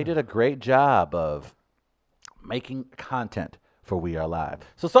 So they did a great job of making content for We Are Live.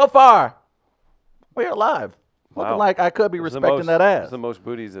 So far, We Are Live. Looking Wow. like I could be It was the respecting most- that it ass. was the most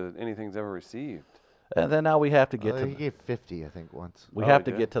booties that anything's ever received. And then now we have to get He to gave 50, I think, once. we Oh, have he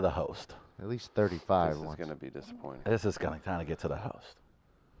to did? get to the host. At least 35 This is once. going to be disappointing. This is going to kind of get to the host.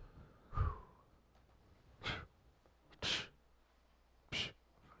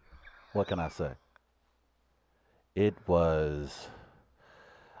 What can I say? It was.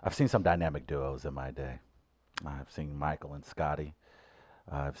 I've seen some dynamic duos in my day. I've seen Michael and Scotty.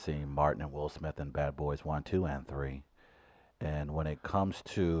 I've seen Martin and Will Smith in Bad Boys 1, 2, and 3. And when it comes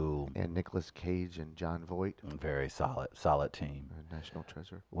to And Nicolas Cage and John Voight, very solid team. National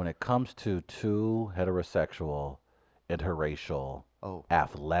Treasure. When it comes to two heterosexual, interracial, Oh,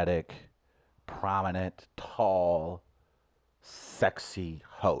 athletic, prominent, tall, sexy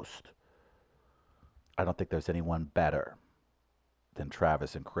host, I don't think there's anyone better than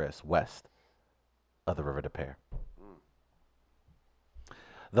Travis and Chris west of the River de Pair.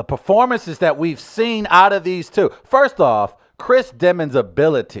 The performances that we've seen out of these two. First off, Chris Demons'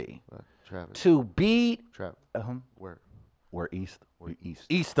 ability Travis. to beat Travis. Where? we're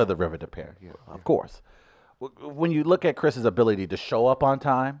east of the River de Pair, Yeah, of course. When you look at Chris's ability to show up on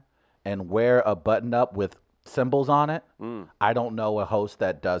time and wear a button up with symbols on it, I don't know a host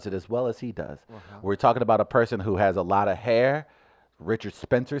that does it as well as he does. We're talking about a person who has a lot of hair, Richard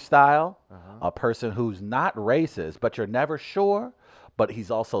Spencer style, a person who's not racist, but you're never sure, but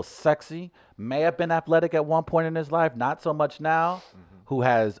he's also sexy, may have been athletic at one point in his life, not so much now, who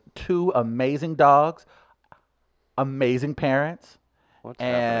has two amazing dogs, amazing parents, What's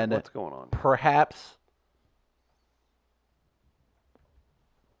and happening? What's going on? perhaps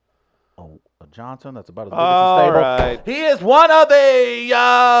a Johnson that's about as big as a All stable. right. He is one of the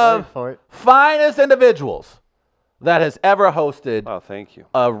Wait for it. finest individuals that has ever hosted Oh, thank you.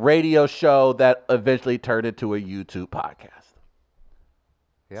 a radio show that eventually turned into a YouTube podcast.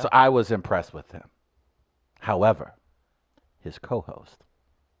 Yeah. So I was impressed with him. However, his co-host,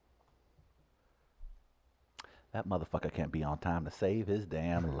 that motherfucker can't be on time to save his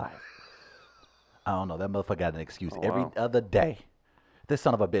damn life. I don't know. That motherfucker got an excuse every wow. other day. This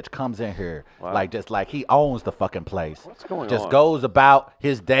son of a bitch comes in here Wow. just like he owns the fucking place. What's going Just on? goes about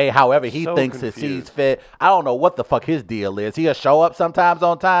his day however he So thinks it confused. sees fit. I don't know what the fuck his deal is. He'll show up sometimes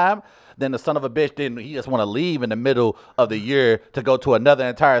on time. Then the son of a bitch he just want to leave in the middle of the year to go to another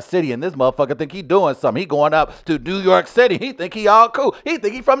entire city. And this motherfucker think he doing something. He going up to New York City. He think he all cool. He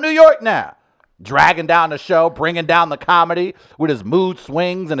think he from New York now. Dragging down the show, bringing down the comedy with his mood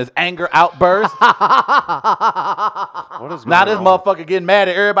swings and his anger outbursts. What is Now going this on? motherfucker getting mad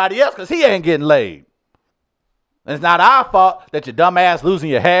at everybody else because he ain't getting laid. And it's not our fault that your dumb ass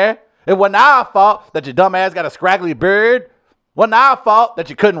losing your hair. It wasn't our fault that your dumb ass got a scraggly beard. It wasn't our fault that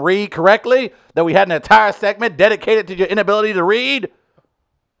you couldn't read correctly. That we had an entire segment dedicated to your inability to read.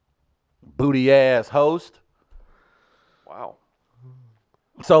 Booty ass host. Wow.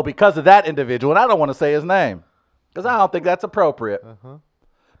 So because of that individual, and I don't want to say his name because I don't think that's appropriate.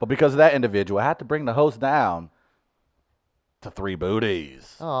 But because of that individual, I had to bring the host down to 3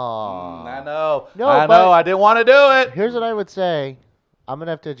 booties. Aw. I know. No, I but- know. I didn't want to do it. Here's what I would say. I'm going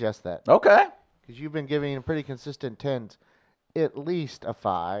to have to adjust that. Okay. Because you've been giving a pretty consistent 10s. At least a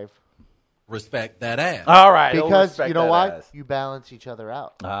 5. Respect that ass. All right. we'll Because, respect you know that why? ass. You balance each other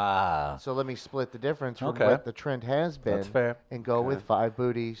out. Ah. So let me split the difference from Okay. what the trend has been. That's fair. And go with 5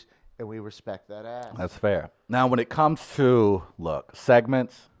 booties, and we respect that ass. That's fair. Now, when it comes to,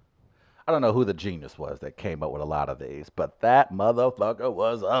 segments, I don't know who the genius was that came up with a lot of these, but that motherfucker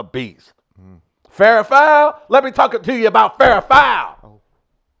was a beast. Fair or foul? Let me talk to you about fair or foul.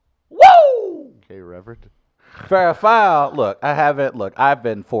 Woo! Okay, Reverend. Fair or foul? I've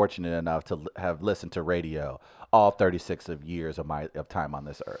been fortunate enough to have listened to radio all 36 of years of time on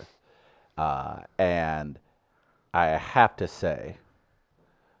this earth. And I have to say,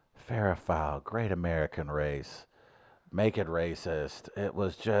 fair or foul, great American race, make it racist. It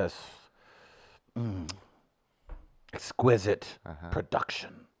was just exquisite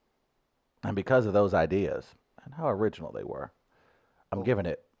production. And because of those ideas and how original they were, I'm giving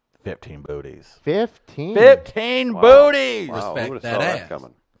it 15 booties. 15. 15 Wow. booties! Wow. Respect Who would have that saw that ass.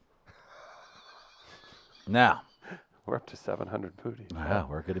 coming? Now, We're up to 700 booties. wow,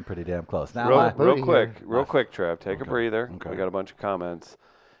 we're getting pretty damn close. Now, Real booty quick, here. real quick, Trev. Take a breather. Okay. We got a bunch of comments.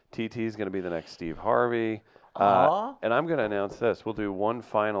 TT is going to be the next Steve Harvey. Aw. And I'm going to announce this. We'll do one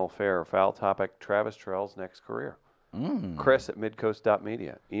final fair or foul topic. Travis Terrell's next career. Chris at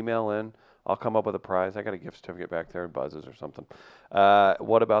midcoast.media. Email in. I'll come up with a prize. I got a gift certificate back there in Buzzes or something.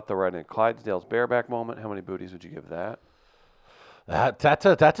 What about the right-hand Clydesdale's bareback moment? How many booties would you give that?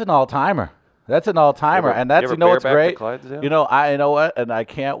 that's an all-timer. That's an all-timer, You ever- and that's you ever what's bareback the great. Clydesdale? You know what, and I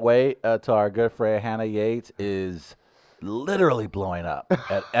can't wait till our good friend Hannah Yates is literally blowing up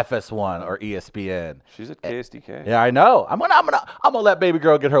at FS1 or ESPN. She's at KSDK. Yeah, I know. I'm gonna let baby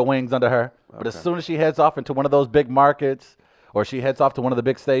girl get her wings under her. But as Okay. soon as she heads off into one of those big markets, or she heads off to one of the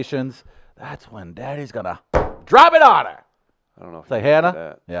big stations, that's when Daddy's gonna drop it on her. I don't know if Say you can do Hannah.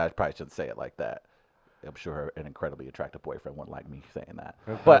 that. Yeah, I probably shouldn't say it like that. I'm sure an incredibly attractive boyfriend wouldn't like me saying that.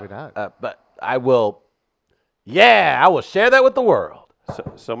 Probably But not. but I will. Yeah, I will share that with the world.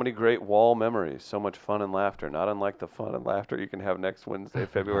 So many great wall memories, so much fun and laughter, not unlike the fun and laughter you can have next Wednesday,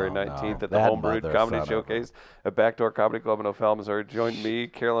 February Oh, no. 19th at the That Homebrewed mother Comedy son of a- Showcase at Backdoor Comedy Club in O'Fallon, Missouri. Join me,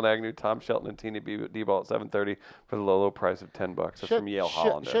 Carolyn Agnew, Tom Shelton, and Tina D-Ball at 7:30 for the low price of $10. That's from Yale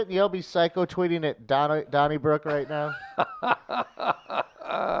Hollander. Shouldn't Yale be psycho tweeting at Donnybrook right now?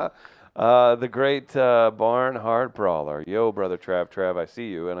 The great Barnhart Brawler. Yo, brother Trav, I see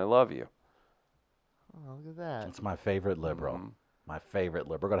you and I love you. Oh, look at that. It's my favorite liberal. Mm-hmm. My favorite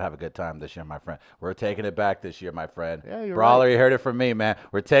liberal. We're going to have a good time this year, my friend. We're taking it back this year, my friend. Yeah, you're Brawler, right. you heard it from me, man.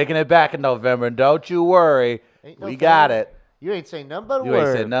 We're taking it back in November. And don't you worry. Ain't no We got thing. it. You ain't saying nothing but a You word.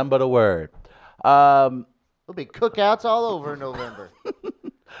 ain't said nothing but a word. There'll be cookouts all over in November.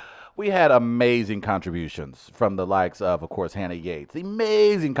 We had amazing contributions from the likes of course, Hannah Yates.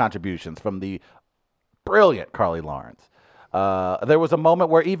 Amazing contributions from the brilliant Carly Lawrence. There was a moment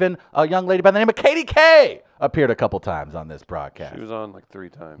where even a young lady by the name of Katie Kay appeared a couple times on this broadcast. She was on like 3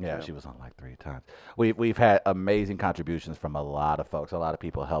 times. Yeah, she was on like 3 times. We've had amazing contributions from a lot of folks. A lot of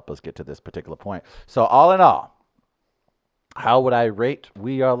people help us get to this particular point. So all in all, how would I rate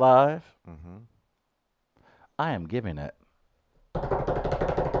We Are Live? I am giving it.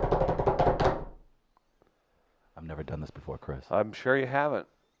 I've never done this before, Chris. I'm sure you haven't.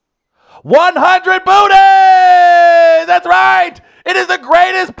 100 Booties! That's right! It is the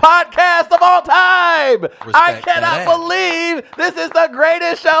greatest podcast of all time! I Respect cannot that ass. believe this is the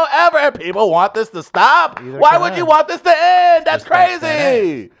greatest show ever, and people want this to stop. Neither Why can would I. you want this to end? That's Respect that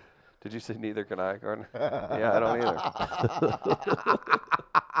crazy! Did you say neither can I, Gardner? Yeah, I don't either.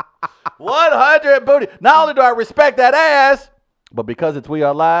 100 Booty. Not only do I respect that ass, but because it's We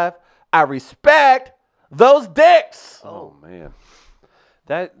Are Live, I respect those dicks. Oh man,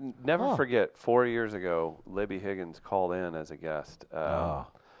 that never forget. 4 years ago, Libby Higgins called in as a guest,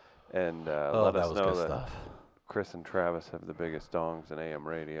 and let that us was know good that stuff. Chris and Travis have the biggest dongs in AM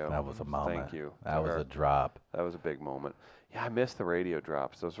radio. That was a moment. Thank you. That to was her. a drop. That was a big moment. Yeah, I missed the radio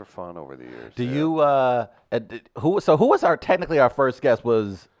drops. Those were fun over the years. Do yeah. you who was technically our first guest?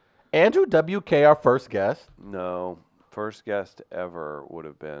 Was Andrew WK our first guest? No, first guest ever would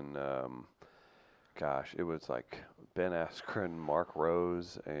have been, it was like Ben Askren, Mark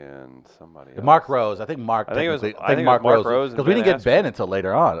Rose, and somebody else. Mark Rose. I think Mark. I think it was- technically- I think it was Mark Rose and because we Ben didn't get Ben Askren. until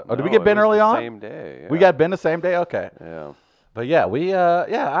later on. Or did we No, get Ben it was early the on? Same day. We yeah. got Ben the same day. Okay. Yeah. But yeah,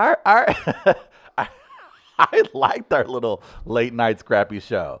 I liked our little late night scrappy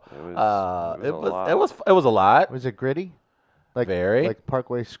show. It was a lot. It was a lot. Was it gritty? Like Very. like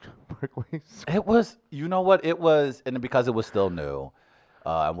Parkway. It was, you know what it was, and because it was still new,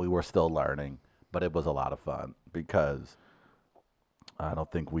 and we were still learning, but it was a lot of fun because I don't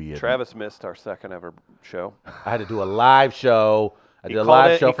think we had, Travis missed our second ever show. I had to do a live show. I He did a called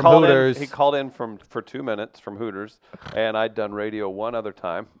live in- show he from called in- Hooters. He called in for 2 minutes from Hooters, and I'd done radio one other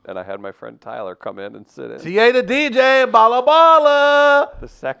time, and I had my friend Tyler come in and sit in. TA the DJ, balla balla. The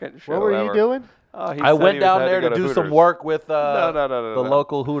second show What were ever. you doing? Oh, he I said went he down had there to go do some Hooters. work with No. the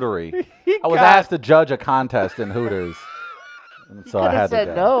local Hootery. He I was got- asked to judge a contest in Hooters, and so I Could had have to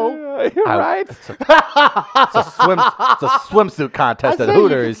said go. no. You're I- right. It's a swimsuit I contest at said you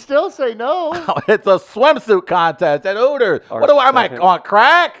could Hooters. still say no. It's a swimsuit contest at Hooters. Our Am I second- on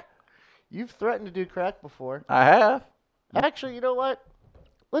crack? You've threatened to do crack before. I have. Actually, you know what?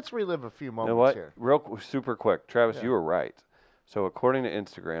 Let's relive a few You moments know what? here. Super quick. Travis, you were right. So according to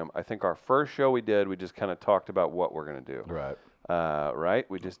Instagram, I think our first show we did, we just kind of talked about what we're going to do. Right. Right?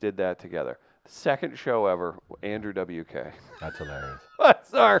 We just did that together. The second show ever, Andrew WK. That's hilarious.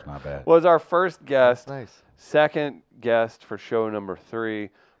 Not bad. was our first guest. Nice. Second guest for show number 3,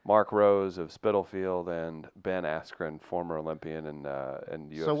 Mark Rose of Spitalfield and Ben Askren, former Olympian and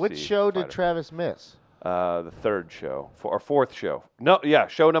UFC. So which show did fighter. Travis miss? The third show, our fourth show. No, yeah,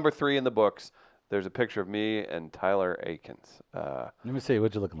 show number 3 in the books. There's a picture of me and Tyler Akins. Let me see.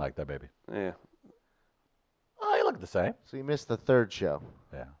 What you looking like there, baby? Yeah, Oh, you look the same. So you missed the third show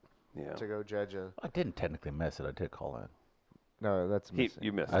Yeah. yeah. to go judge a. I didn't technically miss it. I did call in. No, that's missing.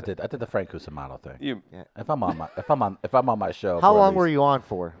 You missed I it. did the Frank Cusimano thing. You If I'm on my show. How for at long were least- you on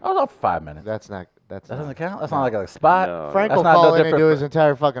for? I was on for 5 minutes. That's not. That doesn't count. That's not like a spot. No. Frank That's will not no call in and different do for- his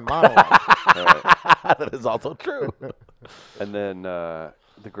entire fucking monologue. Right. That is also true. And then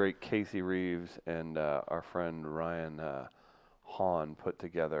the great Casey Reeves and our friend Ryan Hahn put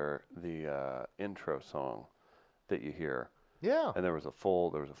together the intro song that you hear. Yeah. And there was a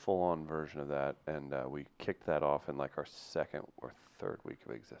full on version of that, and we kicked that off in like our second or third week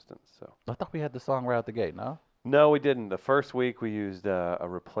of existence. So I thought we had the song right out the gate. No. we didn't. The first week we used a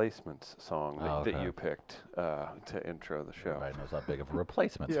replacements song Oh, that okay. you picked to intro the show. Everybody knows how big of a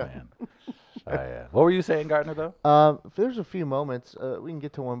replacements Yeah. fan. Yeah. What were you saying, Gardner? Though. If there's a few moments, we can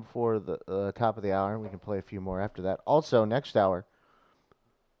get to one before the top of the hour, and we can play a few more after that. Also, next hour,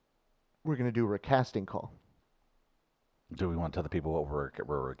 we're going to do a recasting call. Do we want to tell the people what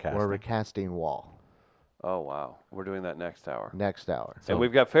we're recasting? We're recasting Wall Oh wow, we're doing that next hour. next hour. So- And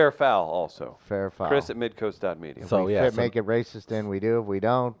we've got Fair Foul also. Fair foul. Chris at midcoast.media. So we yeah, fit, so- make it racist in, we do. If we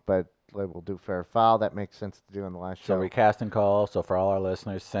don't, but we'll do fair foul. That makes sense to do in the last So show. recasting call. So for all our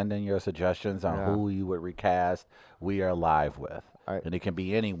listeners, send in your suggestions on Yeah. who you would recast. We are live with, Alright. and it can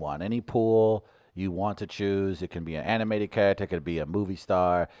be anyone, any pool you want to choose. It can be an animated character. It could be a movie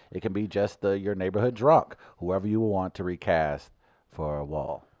star. It can be just your neighborhood drunk. Whoever you want to recast for a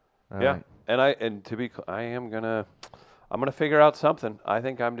Wall. All Yeah, right. I'm gonna figure out something. I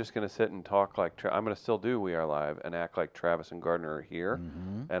think I'm just gonna sit and talk like I'm gonna still do We Are Live and act like Travis and Gardner are here,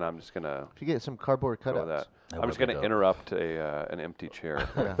 and I'm just gonna If you get some cardboard go with cutouts. that. That I'm just would be gonna dope. interrupt an empty chair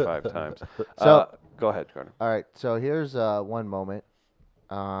 5 times. So- Go ahead, Gardner. All right, so here's one moment.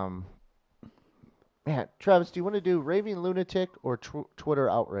 Man, Travis, do you want to do Raving Lunatic or Twitter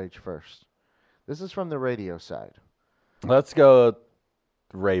outrage first? This is from the radio side. Let's go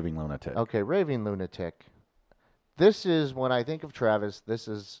Raving Lunatic. Okay, Raving Lunatic. This is when I think of Travis, this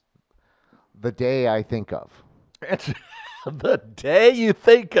is the day I think of. The day you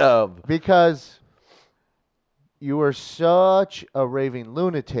think of. Because you were such a raving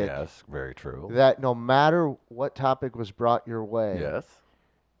lunatic Yes, very true. that no matter what topic was brought your way, Yes.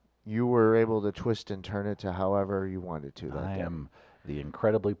 you were able to twist and turn it to however you wanted to that I day. am the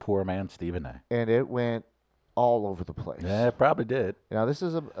incredibly poor man, Stephen A. And it went all over the place. Yeah, it probably did. Now, this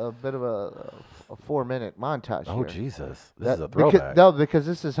is a bit of a 4-minute montage Oh, here. Jesus. This That- is a throwback. because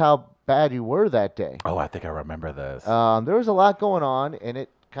this is how bad you were that day. Oh, I think I remember this. There was a lot going on, and it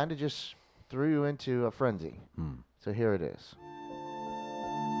kind of just threw you into a frenzy. Hmm. So here it is.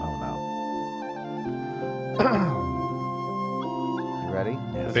 Oh, You ready?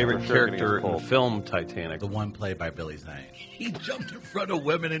 no. Yes. For Favorite sure getting character us in the pulled. film Titanic. The one played by Billy Zane. He jumped in front of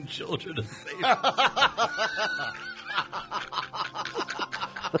women and children to save them.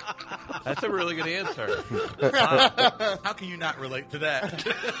 That's a really good answer. How can you not relate to that?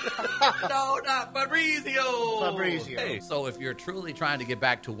 No, not Fabrizio. Hey, so if you're truly trying to get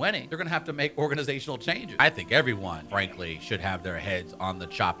back to winning, you're going to have to make organizational changes. I think everyone, frankly, should have their heads on the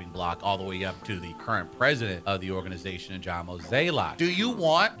chopping block all the way up to the current president of the organization, John Mozeliak. Do you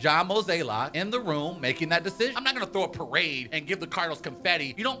want John Mozeliak in the room making that decision? I'm not going to throw a parade and give the Cardinals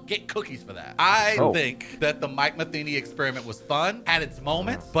confetti. You don't get cookies for that. I think that the Mike Matheny experiment was fun, had its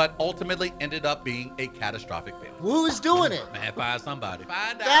moments, but ultimately ended up being a catastrophic failure. Who's doing it? Man, find somebody.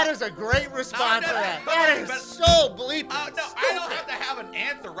 Find out. That is a great response No, to no, that. no, That is but- so bleeping Oh, no, I stupid. don't have to have an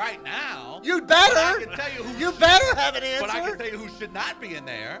answer right now. You But I better. can tell you who You better have an But I can answer. tell you who should not be in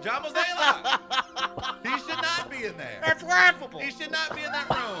there. John Mozeliak. He should not be in there. That's laughable. He should not be in that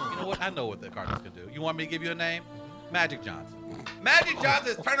room. You know what? I know what the Cardinals can do. You want me to give you a name? Magic Johnson. Magic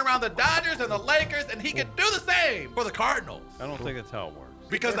Johnson is turning around the Dodgers and the Lakers, and he can do the same for the Cardinals. I don't think that's how it works.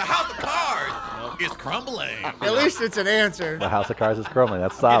 Because the house of cards is crumbling. At least it's an answer. The House of Cards is crumbling.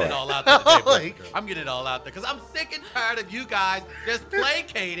 That's Get solid. it all out there today, Like- Buster. I'm getting it all out there because I'm sick and tired of you guys just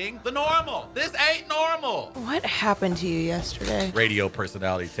placating the normal. This ain't normal. What happened to you yesterday? Radio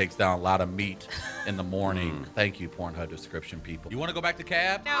personality takes down a lot of meat in the morning. Thank you, Pornhub description people. You want to go back to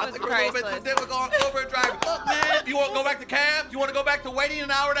cab? No, I it's think we're a little bit too priceless. difficult overdrive. Look, man, you want to go back to cab? You want to go back to waiting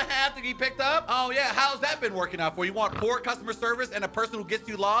an hour and a half to get picked up? Oh yeah, how's that been working out for you? You want poor customer service and a person who gets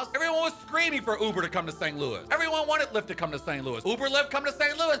you lost? Everyone was screaming for Uber to come to St. Louis. Everyone wanted Lyft to come to St. Louis. Uber, Lyft, come to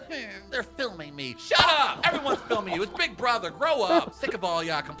St. Louis. They're filming me. Shut up! Everyone's filming you. It's Big Brother. Grow up. Sick of all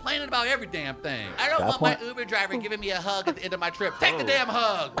y'all complaining about every damn thing. I don't want my Uber driver giving me a hug at the end of my trip. Take the damn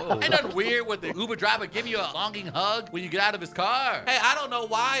hug. Ain't nothing weird with the Uber driver giving you a longing hug when you get out of his car. Hey, I don't know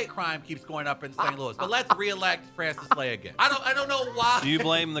why crime keeps going up in St. Louis, but let's reelect Francis Slay again. I don't know why. Do you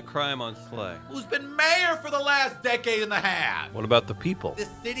blame the crime on Slay? Who's been mayor for the last decade and a half? What about the people? This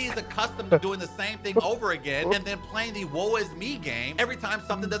city is accustomed to doing the same thing over again and then playing the woe is me game every time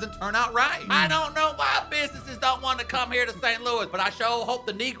something doesn't turn out right. I don't know why businesses don't want to come here to St. Louis, but I sure hope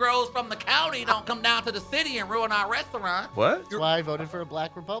the Negroes from the county don't come down to the city and ruin our restaurant. What? That's why I voted for a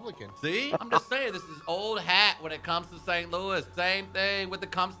black Republican. See? I'm just saying, this is old hat when it comes to St. Louis. Same thing when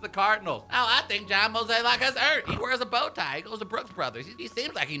it comes to the Cardinals. Now, I think John Mozeliak has hurt. He wears a bow tie. He goes to Brooks Brothers. He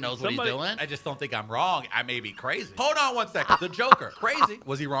seems like he knows what he's doing. I just don't think I'm wrong. I may be crazy. Hold on one second. The Joker. Crazy.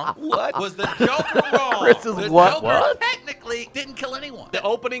 Was he wrong? What? Was the Joker wrong? Chris is the what? Joker What? technically didn't kill anyone. The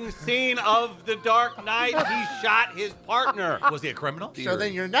opening scene of The Dark Knight, he shot his partner. Was he a criminal? So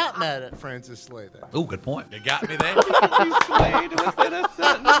then you're not mad at Francis Slay then. Ooh, good point. You got me there.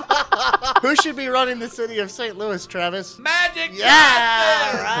 Who should be running the city of St. Louis, Travis? Magic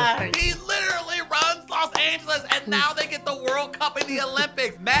Yeah, Johnson! right. He literally runs Los Angeles, and now they get the World Cup in the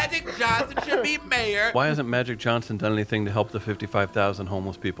Olympics. Magic Johnson should be mayor. Why hasn't Magic Johnson done anything to help the 55,000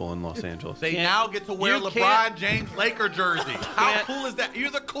 homeless people in Los Angeles? They now get to wear You LeBron can't- James Laker jersey. How can't- cool is that? You're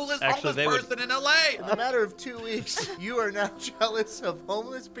the coolest Actually, homeless they would- person in LA. In a matter of 2 weeks, you are now jealous of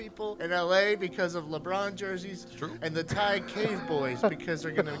homeless people in LA because of LeBron jerseys and the Thai cave boys because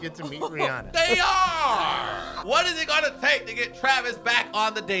they're going to get to meet Rihanna. They are. What is it going to take to get Travis back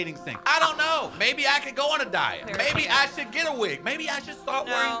on the dating scene? I don't know. Maybe I could go on a diet. Maybe I should get a wig. Maybe I should start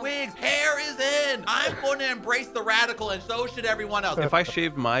wearing wigs. Hair is in. I'm going to embrace the radical, and so should everyone else. If I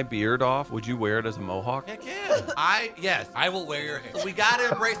shaved my beard off, would you wear it as a mohawk? Heck yeah. Yes, I will wear your hair. So we got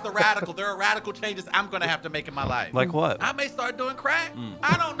to embrace the radical. There are radical changes I'm going to have to make in my life. Like what? I may start doing crack.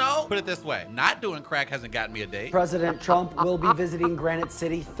 I don't know. Put it this way. Not doing crack hasn't gotten me a date. President Trump will be visiting Granite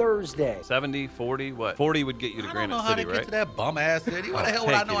City Thursday. 70, 40, what? 40 would get you to I don't Granite know how City, to right? get to that bum ass city. Why the hell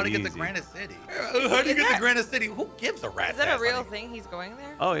would I Take know how it to get to easy. Granite City? When you Is get to that- Granite City, who gives a rat's Is that ass, a real honey? thing? He's going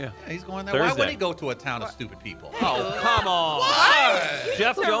there? Oh, yeah. Yeah, he's going there. Why would Thursday. he go to a town of stupid people? Oh, come on. What?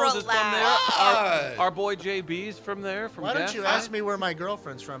 Jeff To Jones is from there. relax. Our boy JB's from there. From Why don't you Gas ask me where my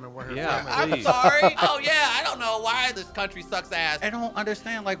girlfriend's from and where her Yeah. family I'm Please. sorry. Oh yeah, I don't know why this country sucks ass. I don't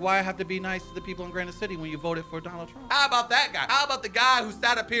understand like why I have to be nice to the people in Granite City when you voted for Donald Trump. How about that guy? How about the guy who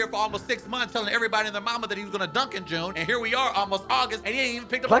sat up here for almost 6 months telling everybody and their mama that he was gonna dunk in June, and here we are almost August, and he ain't even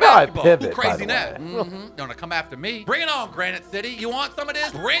picked up Like a how I basketball. pivot, Who by crazy the that? way. Mm-hmm. Gonna come after me? Bring it on, Granite City. You want some of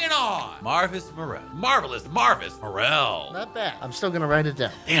this? Bring it on. Marvis Morel. Marvelous Marvis Morel. Not bad. I'm still gonna write it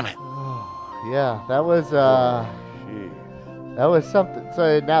down. Damn it. Yeah, that was Jeez. that was something.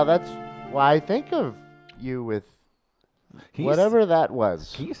 So now that's why I think of you with Can you whatever that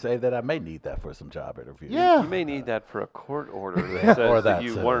was. Can you say that I may need that for some job interviews? Yeah. You may need that for a court order that says Or that that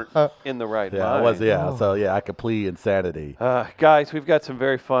you says- weren't in the right Yeah, I mind. was. Yeah. So yeah, I could plead insanity. Guys, we've got some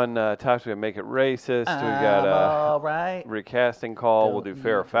very fun topics. We Make It Racist. We've got all right. recasting call. We'll do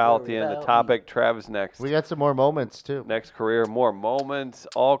fair or foul at the end of the topic. Travis next. We got some more moments too. Next career, more moments,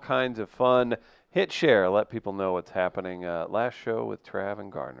 all kinds of fun. Hit share. Let people know what's happening. Last show with Trav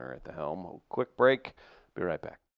and Gardner at the helm. Quick break. Be right back.